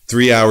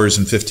 3 hours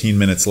and 15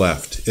 minutes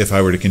left if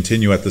I were to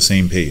continue at the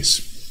same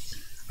pace.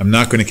 I'm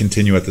not going to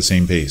continue at the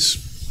same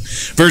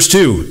pace. Verse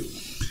 2,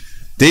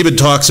 David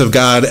talks of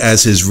God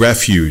as his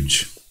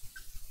refuge.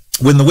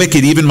 When the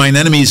wicked, even mine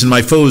enemies and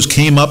my foes,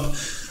 came up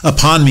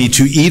upon me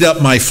to eat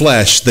up my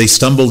flesh, they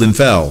stumbled and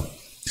fell.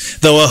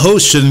 Though a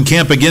host should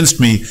encamp against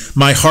me,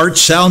 my heart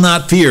shall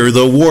not fear.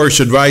 Though war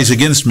should rise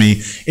against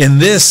me, in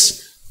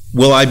this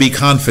will I be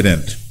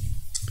confident.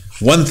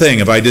 One thing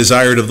have I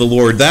desired of the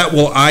Lord, that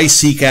will I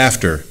seek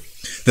after,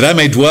 that I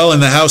may dwell in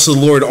the house of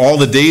the Lord all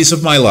the days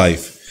of my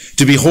life,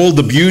 to behold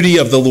the beauty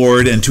of the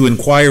Lord and to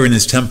inquire in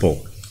his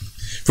temple.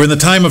 For in the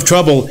time of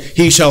trouble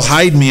he shall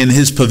hide me in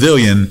his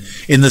pavilion.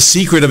 In the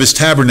secret of his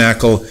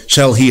tabernacle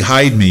shall he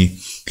hide me.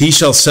 He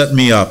shall set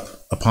me up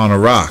upon a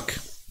rock.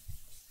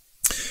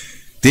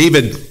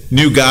 David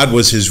knew God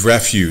was his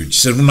refuge. He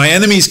said, when my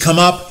enemies come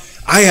up,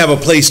 I have a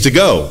place to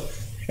go.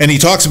 And he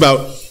talks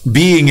about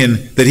being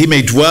in, that he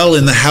may dwell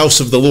in the house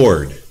of the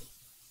Lord.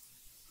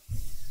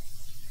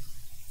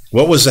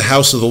 What was the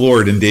house of the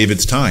Lord in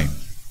David's time?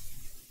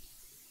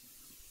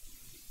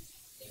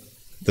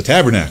 The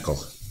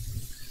tabernacle.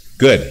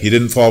 Good. He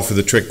didn't fall for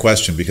the trick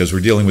question because we're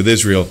dealing with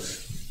Israel.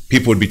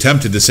 People would be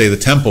tempted to say the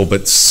temple,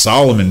 but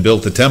Solomon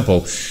built the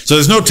temple. So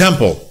there's no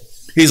temple.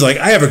 He's like,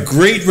 I have a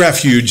great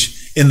refuge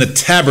in the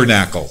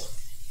tabernacle.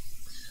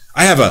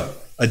 I have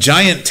a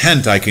giant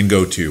tent I can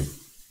go to.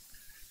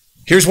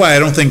 Here's why I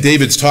don't think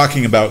David's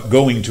talking about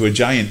going to a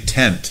giant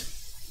tent.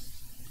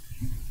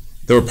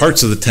 There were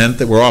parts of the tent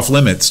that were off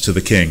limits to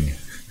the king.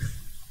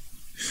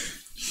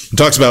 He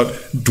talks about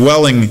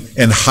dwelling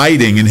and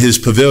hiding in his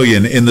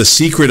pavilion in the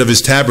secret of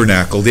his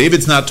tabernacle.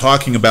 David's not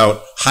talking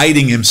about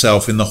hiding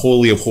himself in the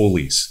Holy of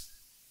Holies.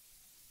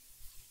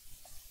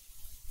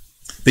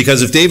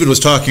 Because if David was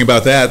talking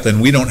about that, then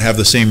we don't have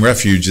the same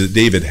refuge that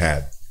David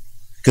had.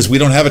 Because we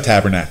don't have a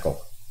tabernacle.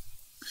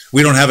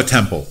 We don't have a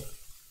temple.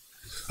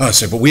 Oh, I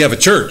say, but we have a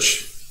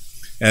church.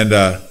 And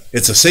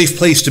it's a safe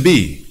place to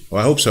be.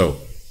 Well, I hope so.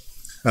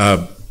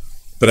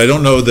 But I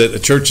don't know that a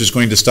church is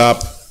going to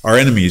stop our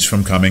enemies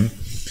from coming.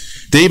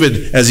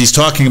 David, as he's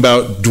talking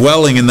about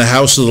dwelling in the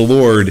house of the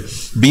Lord,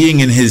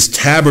 being in his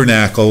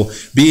tabernacle,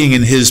 being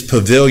in his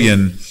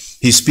pavilion,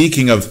 he's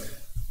speaking of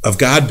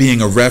God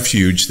being a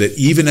refuge, that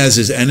even as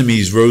his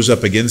enemies rose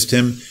up against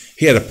him,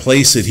 he had a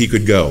place that he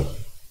could go.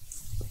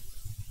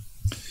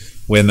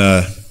 When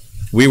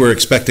we were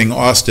expecting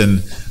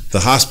Austin,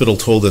 the hospital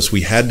told us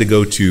we had to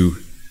go to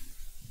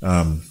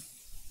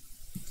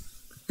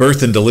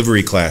birth and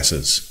delivery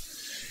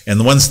classes. And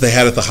the ones they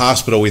had at the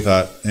hospital, we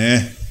thought,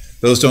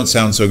 those don't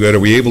sound so good. Are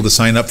we able to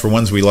sign up for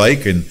ones we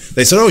like? And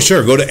they said, oh,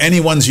 sure, go to any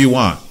ones you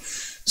want.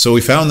 So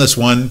we found this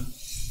one,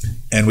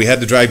 and we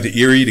had to drive to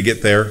Erie to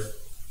get there.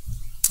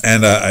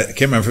 And I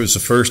can't remember if it was the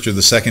first or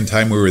the second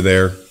time we were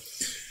there,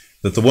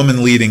 that the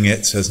woman leading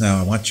it says, now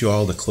I want you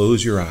all to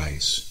close your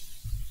eyes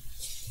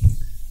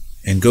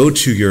and go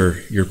to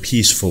your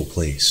peaceful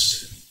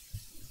place.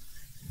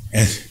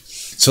 And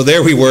So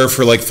there we were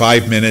for like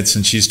 5 minutes,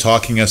 and she's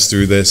talking us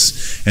through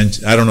this. And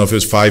I don't know if it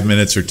was 5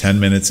 minutes or 10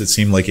 minutes. It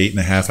seemed like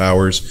 8.5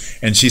 hours.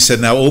 And she said,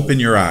 now open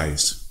your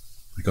eyes.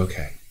 Like,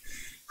 okay.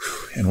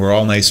 And we're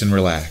all nice and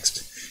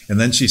relaxed. And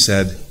then she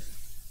said,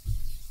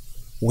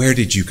 where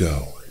did you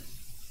go?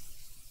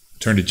 I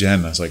turned to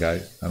Jen. I was like,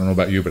 I don't know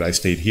about you, but I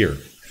stayed here.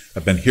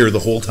 I've been here the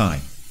whole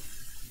time.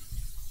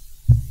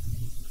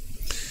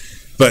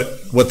 But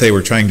what they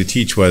were trying to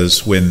teach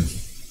was when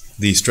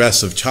the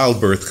stress of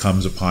childbirth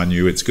comes upon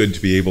you, it's good to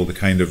be able to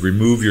kind of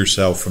remove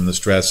yourself from the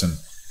stress and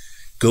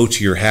go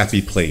to your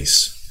happy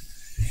place.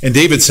 And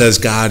David says,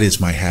 God is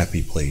my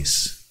happy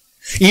place.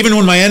 Even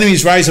when my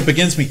enemies rise up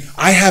against me,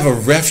 I have a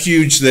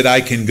refuge that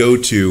I can go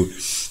to,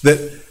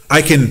 that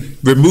I can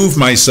remove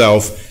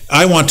myself.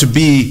 I want to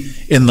be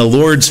in the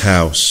Lord's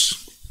house.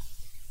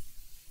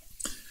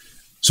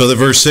 So that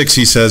verse 6,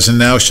 he says, and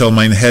now shall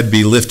mine head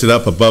be lifted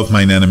up above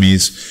mine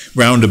enemies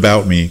round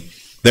about me.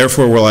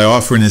 Therefore will I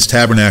offer in his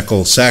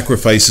tabernacle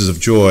sacrifices of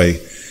joy.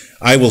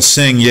 I will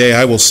sing, yea,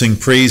 I will sing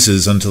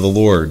praises unto the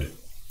Lord.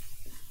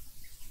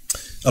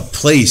 A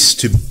place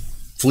to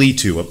flee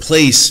to, a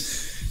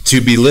place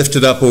to be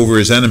lifted up over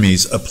his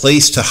enemies, a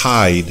place to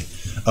hide,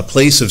 a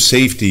place of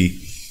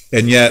safety.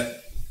 And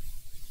yet,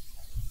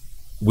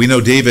 we know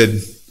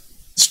David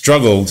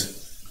struggled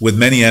with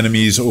many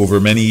enemies over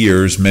many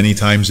years, many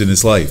times in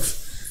his life.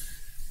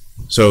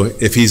 So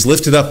if he's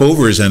lifted up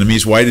over his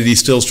enemies, why did he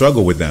still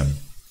struggle with them?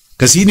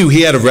 Because he knew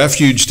he had a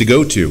refuge to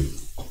go to.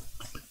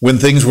 When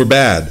things were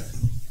bad,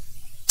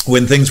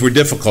 when things were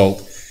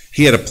difficult,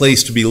 he had a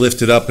place to be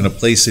lifted up and a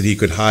place that he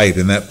could hide,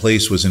 and that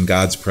place was in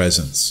God's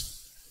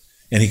presence.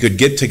 And he could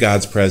get to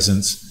God's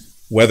presence,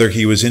 whether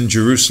he was in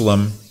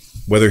Jerusalem,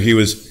 whether he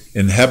was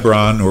in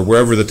Hebron, or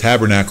wherever the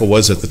tabernacle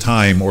was at the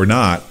time or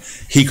not,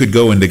 he could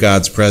go into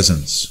God's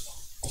presence.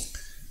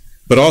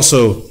 But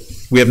also,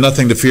 we have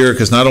nothing to fear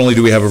because not only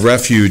do we have a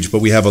refuge, but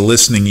we have a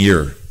listening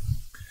ear.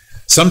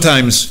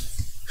 Sometimes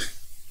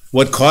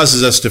what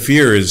causes us to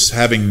fear is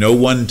having no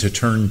one to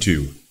turn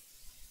to.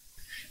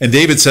 And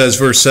David says,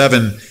 verse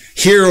 7,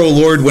 hear, O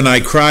Lord, when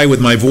I cry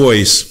with my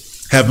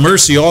voice. Have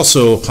mercy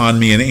also upon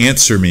me and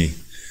answer me.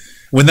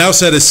 When thou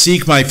saidst,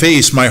 seek my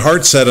face, my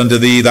heart said unto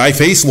thee, thy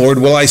face, Lord,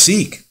 will I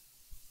seek.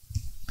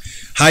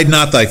 Hide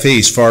not thy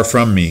face far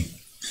from me.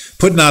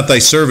 Put not thy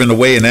servant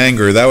away in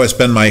anger. Thou hast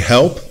been my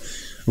help.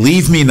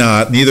 Leave me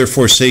not, neither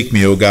forsake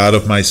me, O God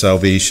of my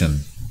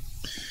salvation.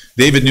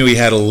 David knew he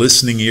had a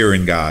listening ear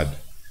in God.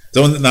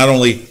 Though not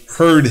only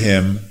heard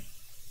him,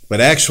 but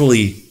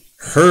actually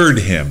heard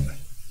him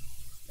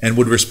and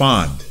would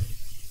respond.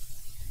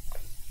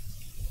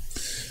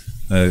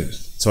 I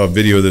saw a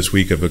video this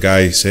week of a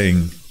guy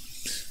saying,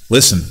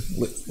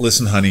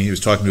 listen, honey. He was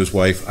talking to his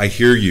wife. I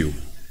hear you.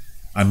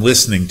 I'm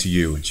listening to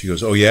you. And she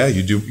goes, oh yeah,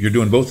 you're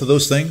doing both of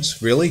those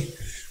things? Really?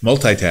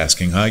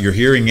 Multitasking, huh? You're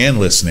hearing and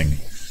listening.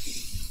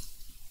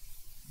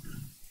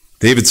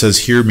 David says,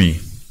 hear me,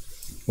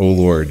 O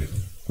Lord.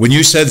 When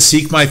you said,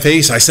 seek my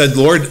face, I said,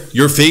 Lord,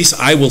 your face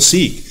I will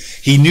seek.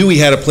 He knew he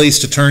had a place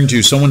to turn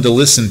to, someone to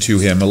listen to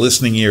him, a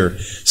listening ear,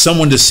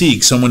 someone to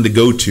seek, someone to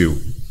go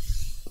to.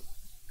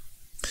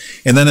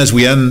 And then as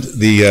we end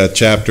the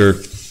chapter,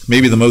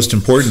 maybe the most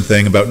important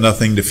thing about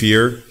nothing to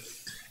fear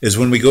is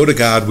when we go to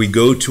God, we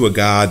go to a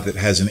God that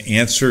has an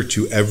answer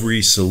to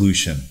every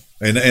solution,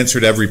 an answer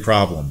to every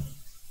problem.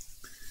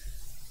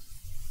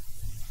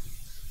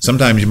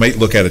 Sometimes you might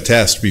look at a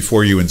test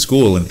before you in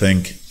school and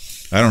think,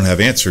 I don't have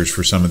answers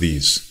for some of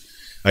these.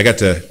 I got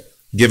to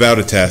give out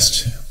a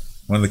test.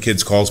 One of the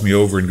kids calls me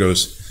over and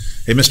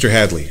goes, hey, Mr.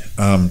 Hadley,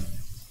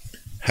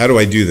 how do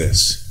I do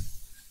this?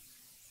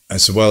 I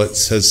said, well, it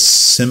says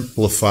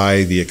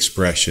simplify the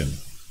expression.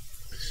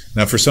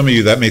 Now, for some of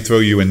you, that may throw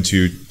you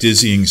into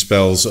dizzying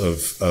spells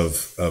of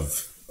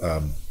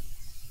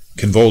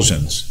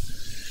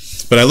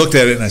convulsions. But I looked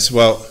at it and I said,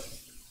 well,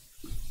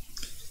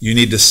 you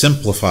need to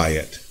simplify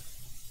it.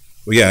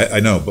 Well, yeah, I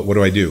know, but what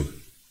do I do?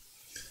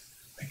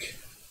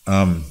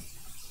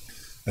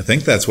 I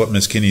think that's what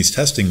Miss Kinney's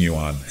testing you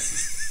on.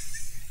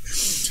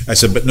 I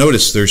said, but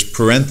notice there's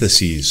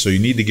parentheses, so you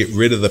need to get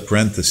rid of the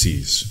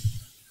parentheses.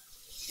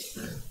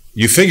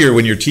 You figure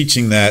when you're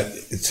teaching that,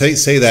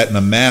 say that in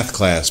a math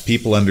class,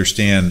 people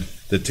understand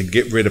that to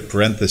get rid of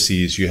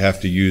parentheses, you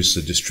have to use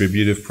the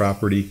distributive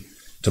property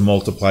to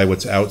multiply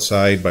what's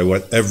outside by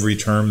what every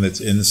term that's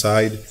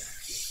inside.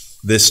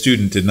 This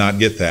student did not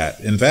get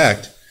that. In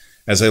fact,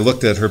 as I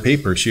looked at her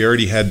paper, she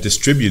already had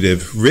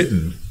distributive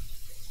written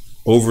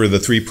over the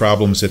three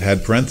problems that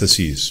had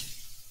parentheses.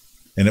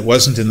 And it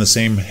wasn't in the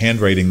same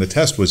handwriting the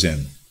test was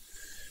in.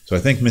 So I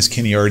think Miss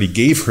Kinney already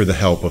gave her the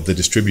help of the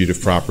distributive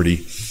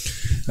property.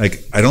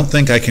 Like, I don't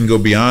think I can go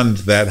beyond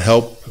that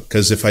help,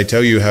 because if I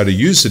tell you how to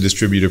use the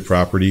distributive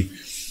property,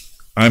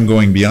 I'm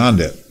going beyond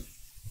it.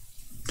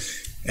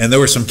 And there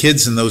were some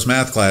kids in those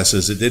math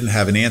classes that didn't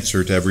have an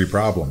answer to every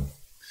problem.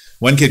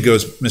 One kid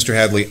goes, Mr.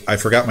 Hadley, I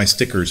forgot my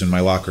stickers in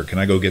my locker. Can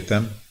I go get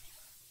them?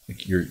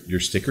 Like, your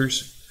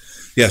stickers?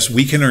 Yes,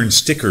 we can earn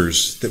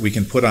stickers that we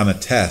can put on a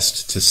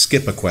test to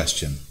skip a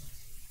question.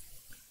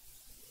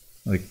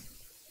 Like,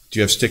 Do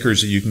you have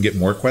stickers that you can get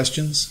more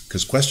questions?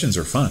 Because questions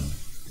are fun.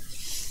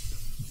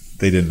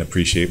 They didn't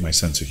appreciate my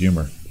sense of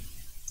humor.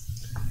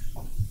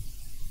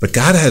 But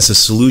God has a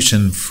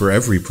solution for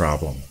every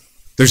problem.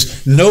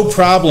 There's no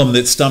problem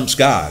that stumps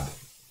God.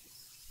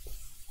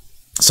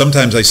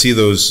 Sometimes I see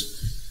those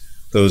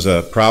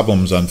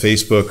problems on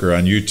Facebook or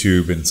on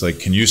YouTube, and it's like,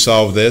 can you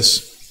solve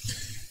this?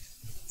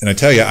 And I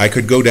tell you, I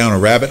could go down a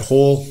rabbit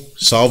hole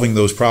solving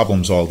those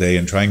problems all day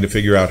and trying to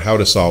figure out how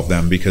to solve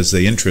them because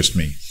they interest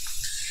me.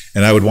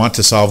 And I would want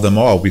to solve them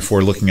all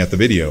before looking at the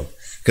video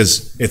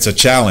because it's a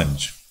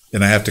challenge.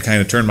 And I have to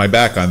kind of turn my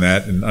back on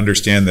that and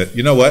understand that,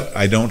 you know what?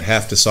 I don't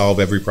have to solve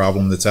every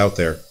problem that's out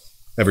there,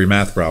 every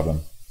math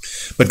problem.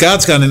 But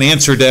God's got an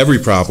answer to every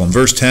problem.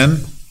 Verse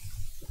 10,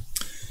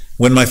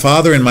 when my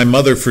father and my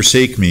mother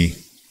forsake me,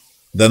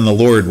 then the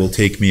Lord will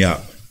take me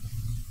up.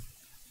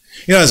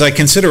 You know, as I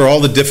consider all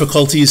the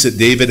difficulties that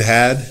David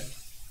had,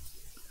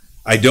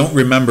 I don't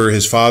remember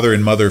his father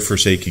and mother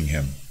forsaking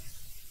him.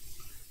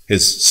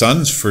 His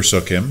sons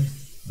forsook him,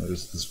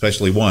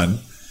 especially one.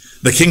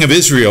 The king of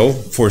Israel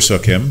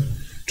forsook him,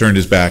 turned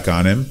his back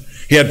on him.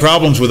 He had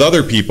problems with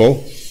other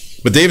people,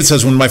 but David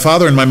says, when my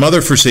father and my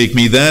mother forsake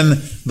me,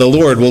 then the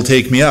Lord will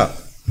take me up.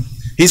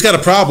 He's got a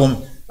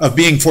problem of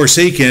being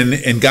forsaken,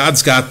 and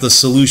God's got the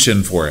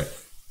solution for it.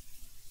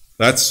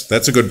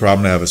 That's a good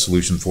problem to have a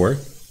solution for.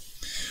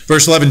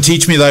 Verse 11,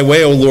 teach me thy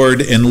way, O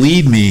Lord, and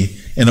lead me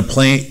in a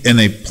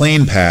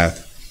plain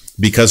path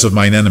because of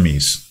mine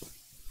enemies.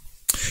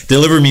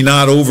 Deliver me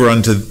not over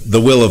unto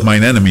the will of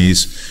mine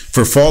enemies,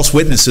 for false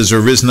witnesses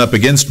are risen up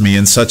against me,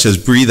 and such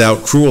as breathe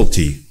out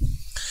cruelty.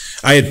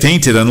 I had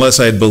fainted unless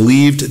I had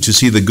believed to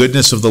see the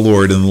goodness of the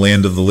Lord in the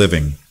land of the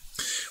living.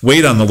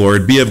 Wait on the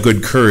Lord, be of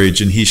good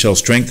courage, and he shall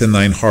strengthen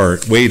thine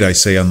heart. Wait, I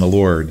say, on the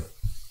Lord.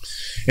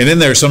 And in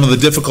there, some of the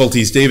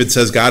difficulties David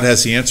says God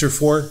has the answer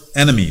for.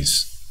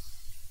 Enemies.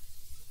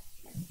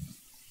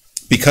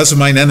 Because of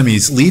mine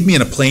enemies, lead me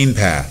in a plain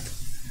path.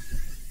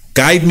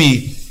 Guide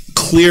me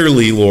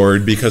clearly,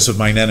 Lord, because of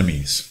mine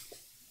enemies.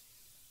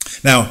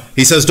 Now,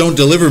 he says, don't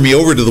deliver me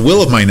over to the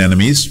will of mine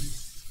enemies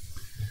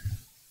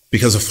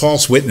because of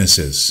false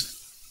witnesses.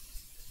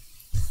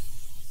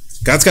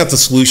 God's got the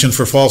solution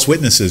for false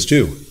witnesses,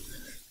 too.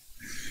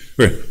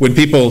 When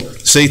people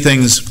say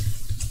things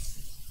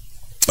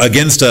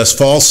against us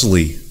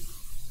falsely,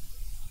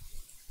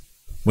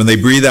 when they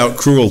breathe out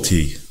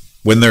cruelty,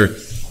 when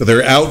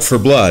they're out for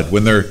blood,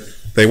 when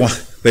they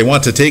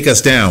want to take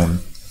us down,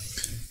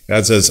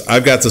 God says,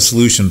 I've got the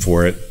solution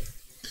for it.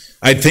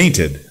 I'd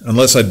fainted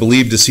unless I'd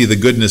believed to see the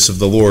goodness of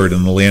the Lord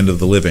in the land of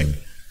the living.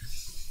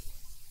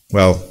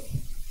 Well,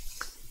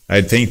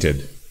 I'd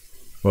fainted.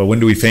 Well,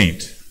 when do we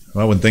faint?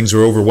 Well, when things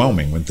are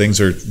overwhelming, when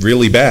things are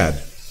really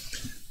bad.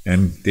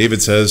 And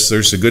David says,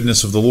 there's the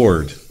goodness of the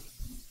Lord.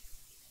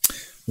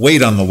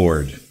 Wait on the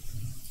Lord.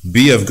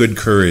 Be of good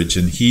courage,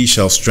 and he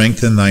shall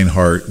strengthen thine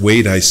heart.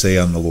 Wait, I say,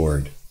 on the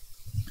Lord.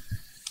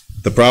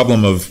 The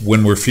problem of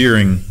when we're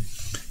fearing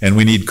and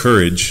we need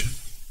courage,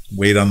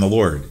 wait on the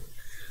Lord.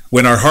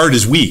 When our heart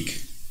is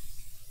weak,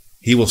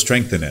 he will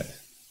strengthen it.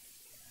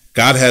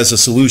 God has a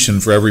solution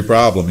for every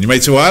problem. And you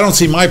might say, well, I don't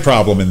see my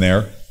problem in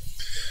there.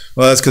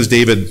 Well, that's because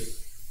David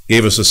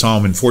gave us a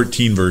psalm in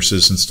 14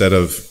 verses instead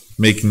of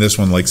making this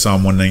one like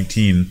Psalm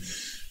 119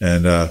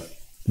 and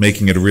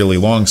making it a really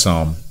long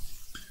psalm.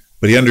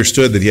 But he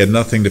understood that he had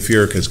nothing to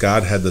fear because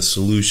God had the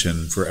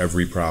solution for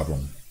every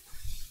problem.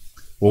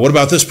 Well, what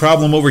about this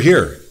problem over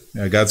here?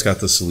 Yeah, God's got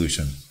the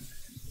solution.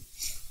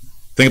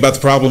 Think about the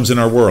problems in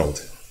our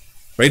world.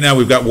 Right now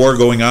we've got war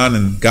going on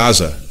in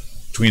Gaza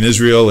between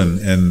Israel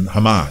and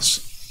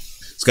Hamas.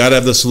 Does God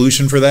have the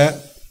solution for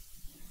that?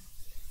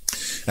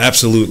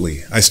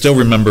 Absolutely. I still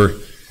remember,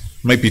 it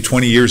might be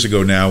 20 years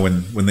ago now,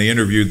 when they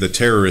interviewed the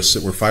terrorists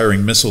that were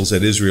firing missiles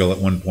at Israel at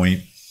one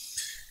point,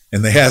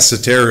 and they asked the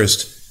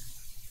terrorist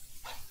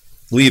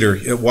leader,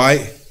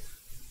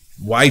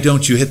 why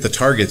don't you hit the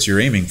targets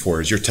you're aiming for?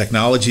 Is your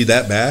technology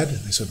that bad?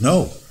 They said,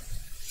 no.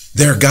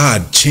 Their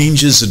God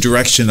changes the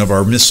direction of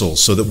our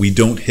missiles so that we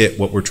don't hit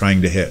what we're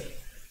trying to hit.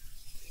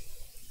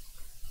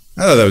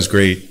 I thought that was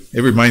great.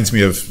 It reminds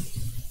me of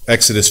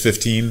Exodus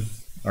 15.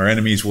 Our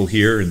enemies will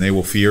hear and they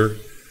will fear.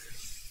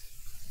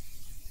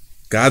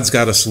 God's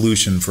got a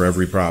solution for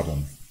every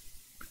problem.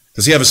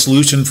 Does he have a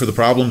solution for the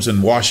problems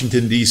in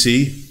Washington,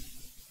 D.C.?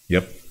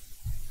 Yep.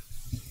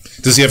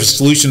 Does he have a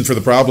solution for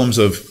the problems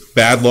of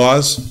bad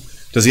laws?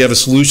 Does he have a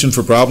solution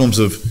for problems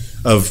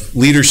of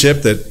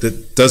leadership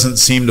that doesn't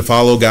seem to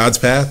follow God's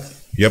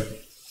path? Yep.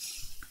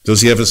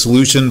 Does he have a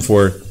solution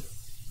for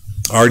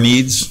our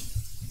needs?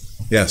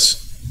 Yes.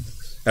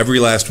 Every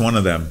last one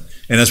of them.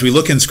 And as we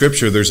look in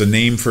Scripture, there's a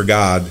name for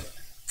God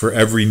for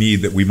every need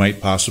that we might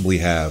possibly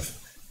have.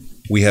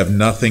 We have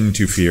nothing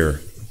to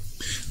fear.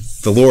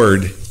 The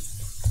Lord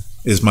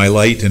is my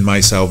light and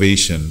my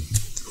salvation.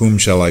 Whom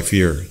shall I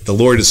fear? The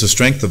Lord is the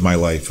strength of my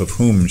life. Of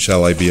whom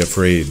shall I be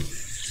afraid?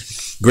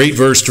 Great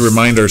verse to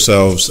remind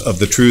ourselves of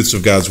the truths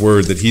of God's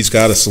word, that he's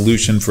got a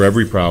solution for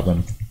every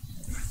problem.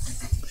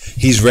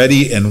 He's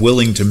ready and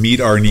willing to meet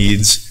our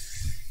needs,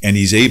 and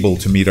he's able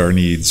to meet our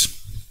needs.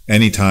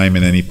 anytime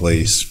and any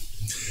place.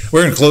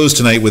 We're going to close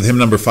tonight with hymn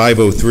number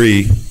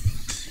 503.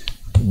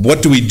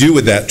 What do we do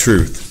with that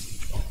truth?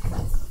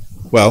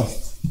 Well,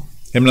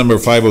 hymn number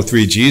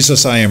 503,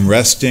 Jesus, I am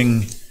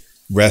resting.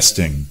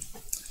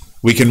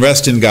 We can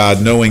rest in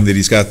God knowing that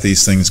he's got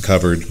these things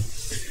covered.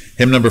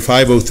 Hymn number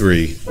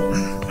 503.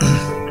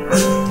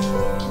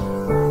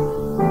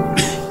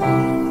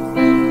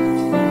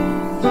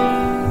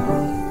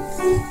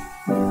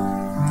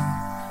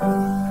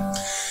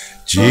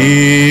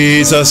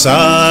 Jesus,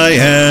 I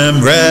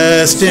am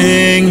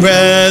resting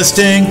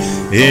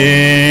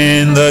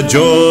in the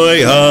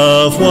joy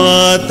of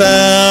what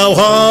thou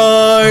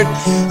art.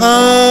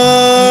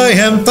 I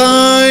am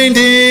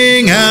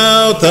finding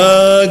out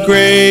the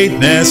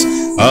greatness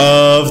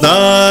of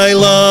thy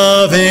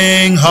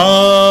loving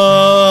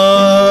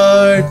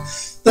heart.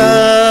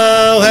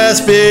 Thou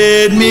hast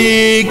bid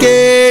me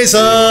gaze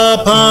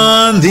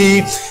upon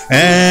thee,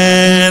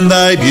 and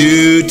thy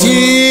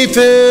beauty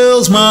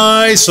fills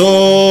my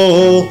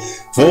soul.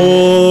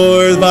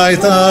 For by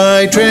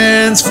thy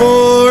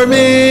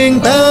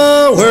transforming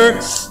power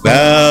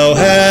thou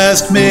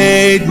hast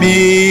made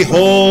me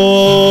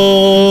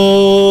whole.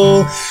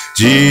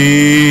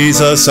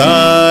 Jesus,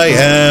 I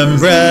am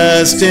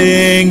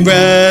resting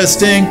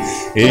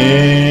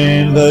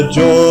in the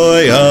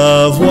joy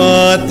of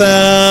what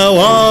thou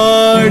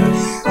art.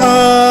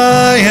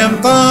 I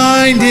am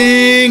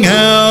finding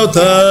out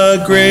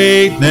the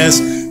greatness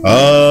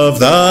of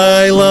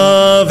thy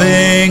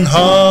loving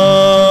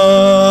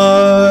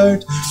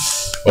heart.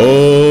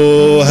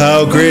 Oh,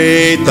 how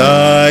great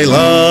thy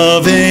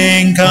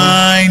loving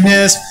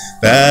kindness,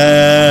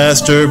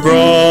 vaster,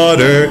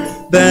 broader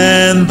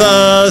than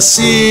the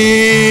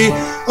sea.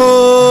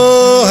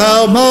 Oh,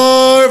 how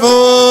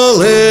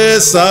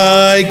marvelous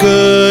thy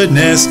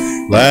goodness,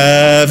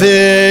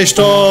 lavished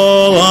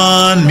all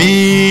on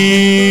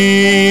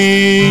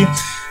me.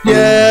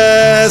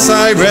 Yes,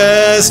 I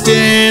rest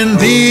in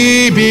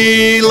thee,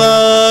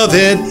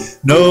 beloved.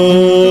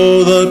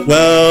 Know the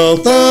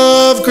wealth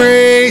of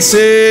grace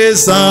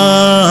is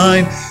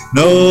thine.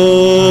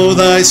 Know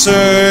thy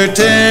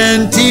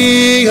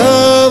certainty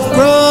of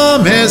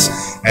promise,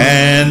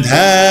 and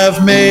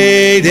have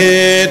made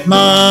it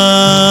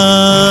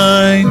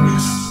mine.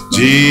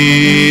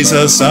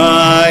 Jesus,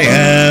 I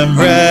am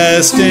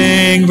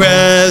resting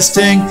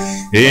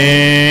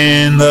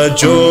in the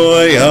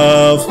joy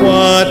of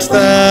what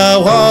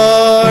thou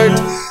art.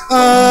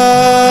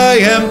 I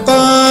am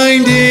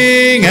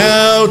finding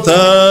out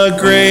the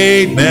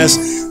greatness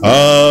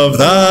of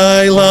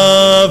thy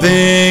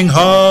loving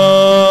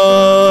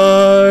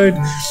heart.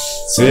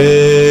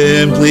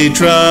 Simply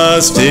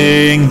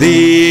trusting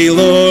thee,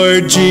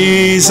 Lord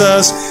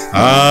Jesus,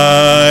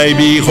 I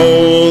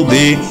behold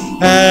thee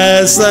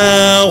as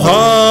thou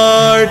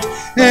art,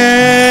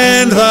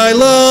 and thy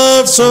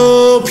love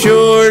so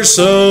pure,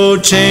 so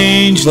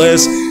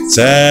changeless,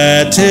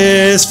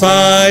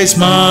 satisfies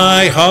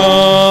my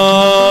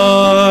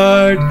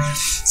heart,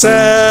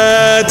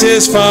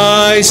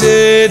 satisfies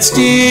its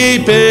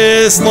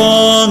deepest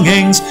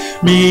longings,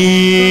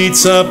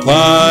 meets,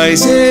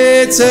 supplies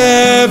its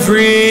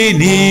every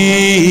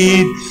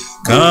need,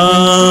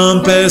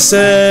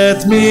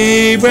 compasseth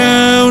me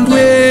round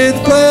with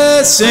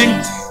blessing,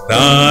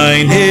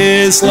 thine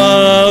is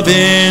love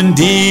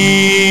indeed.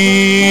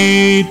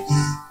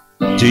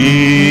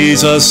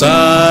 Jesus,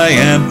 I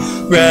am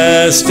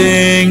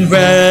resting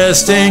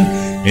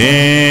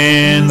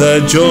in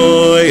the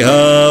joy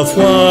of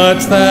what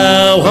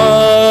thou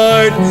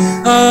art.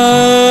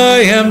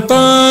 I am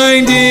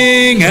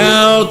finding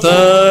out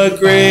the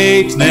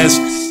greatness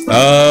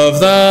of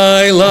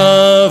thy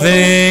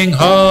loving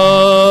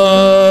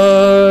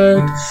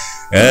heart.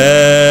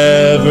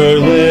 Ever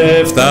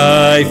lift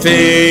thy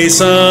face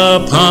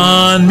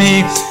upon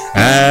me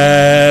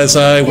as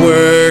I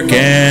work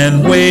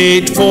and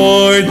wait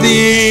for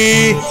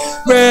thee,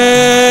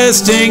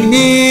 resting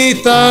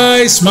 'neath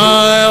thy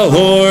smile,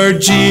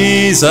 Lord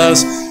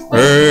Jesus,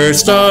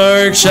 earth's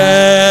dark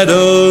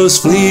shadows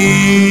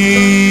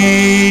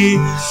flee.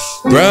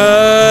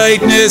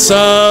 Brightness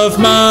of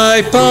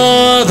my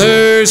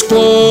Father's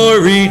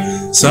glory,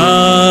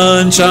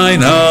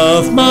 sunshine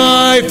of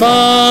my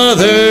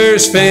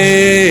Father's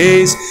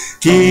face,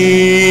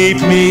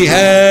 keep me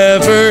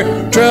ever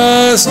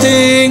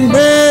trusting,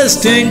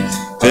 resting,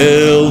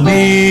 fill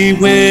me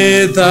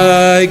with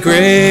thy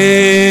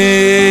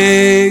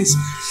grace.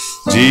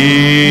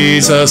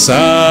 Jesus,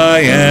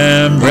 I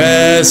am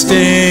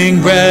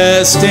resting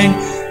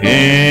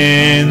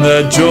in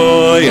the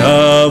joy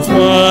of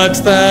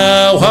what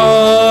thou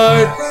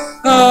art.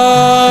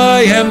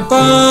 I am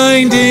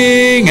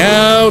finding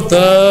out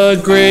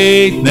the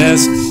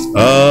greatness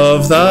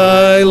of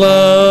thy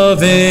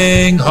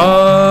loving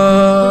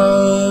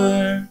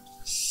heart.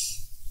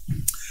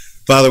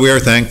 Father, we are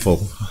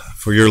thankful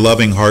for your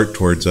loving heart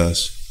towards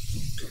us.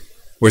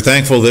 We're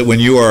thankful that when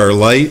you are our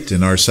light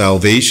and our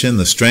salvation,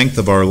 the strength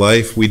of our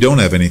life, we don't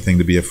have anything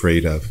to be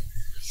afraid of.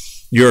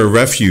 You're a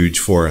refuge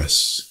for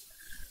us,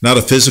 not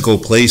a physical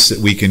place that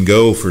we can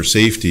go for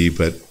safety,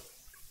 but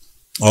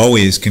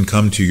always can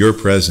come to your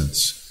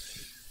presence,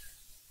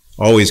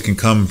 always can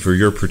come for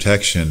your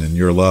protection and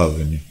your love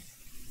and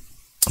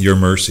your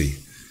mercy.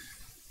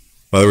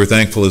 Father, we're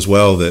thankful as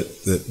well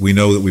that we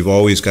know that we've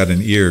always got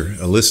an ear,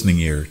 a listening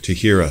ear, to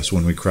hear us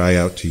when we cry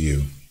out to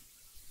you.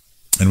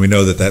 And we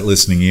know that that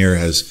listening ear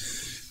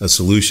has a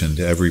solution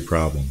to every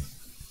problem.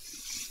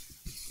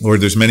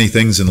 Lord, there's many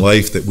things in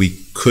life that we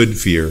could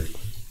fear,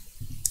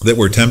 that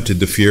we're tempted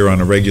to fear on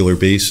a regular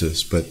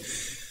basis, but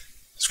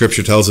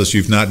Scripture tells us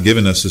you've not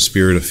given us a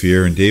spirit of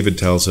fear, and David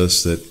tells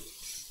us that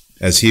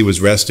as he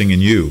was resting in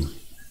you,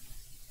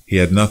 he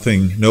had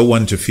no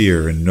one to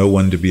fear and no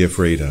one to be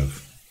afraid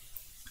of.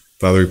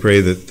 Father, we pray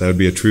that that would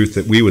be a truth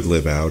that we would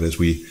live out as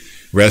we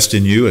rest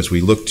in you, as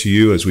we look to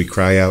you, as we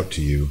cry out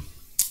to you.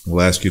 We'll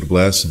ask you to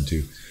bless and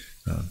to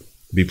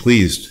be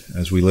pleased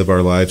as we live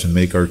our lives and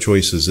make our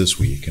choices this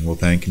week. And we'll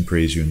thank and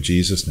praise you in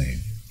Jesus' name.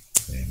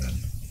 Amen.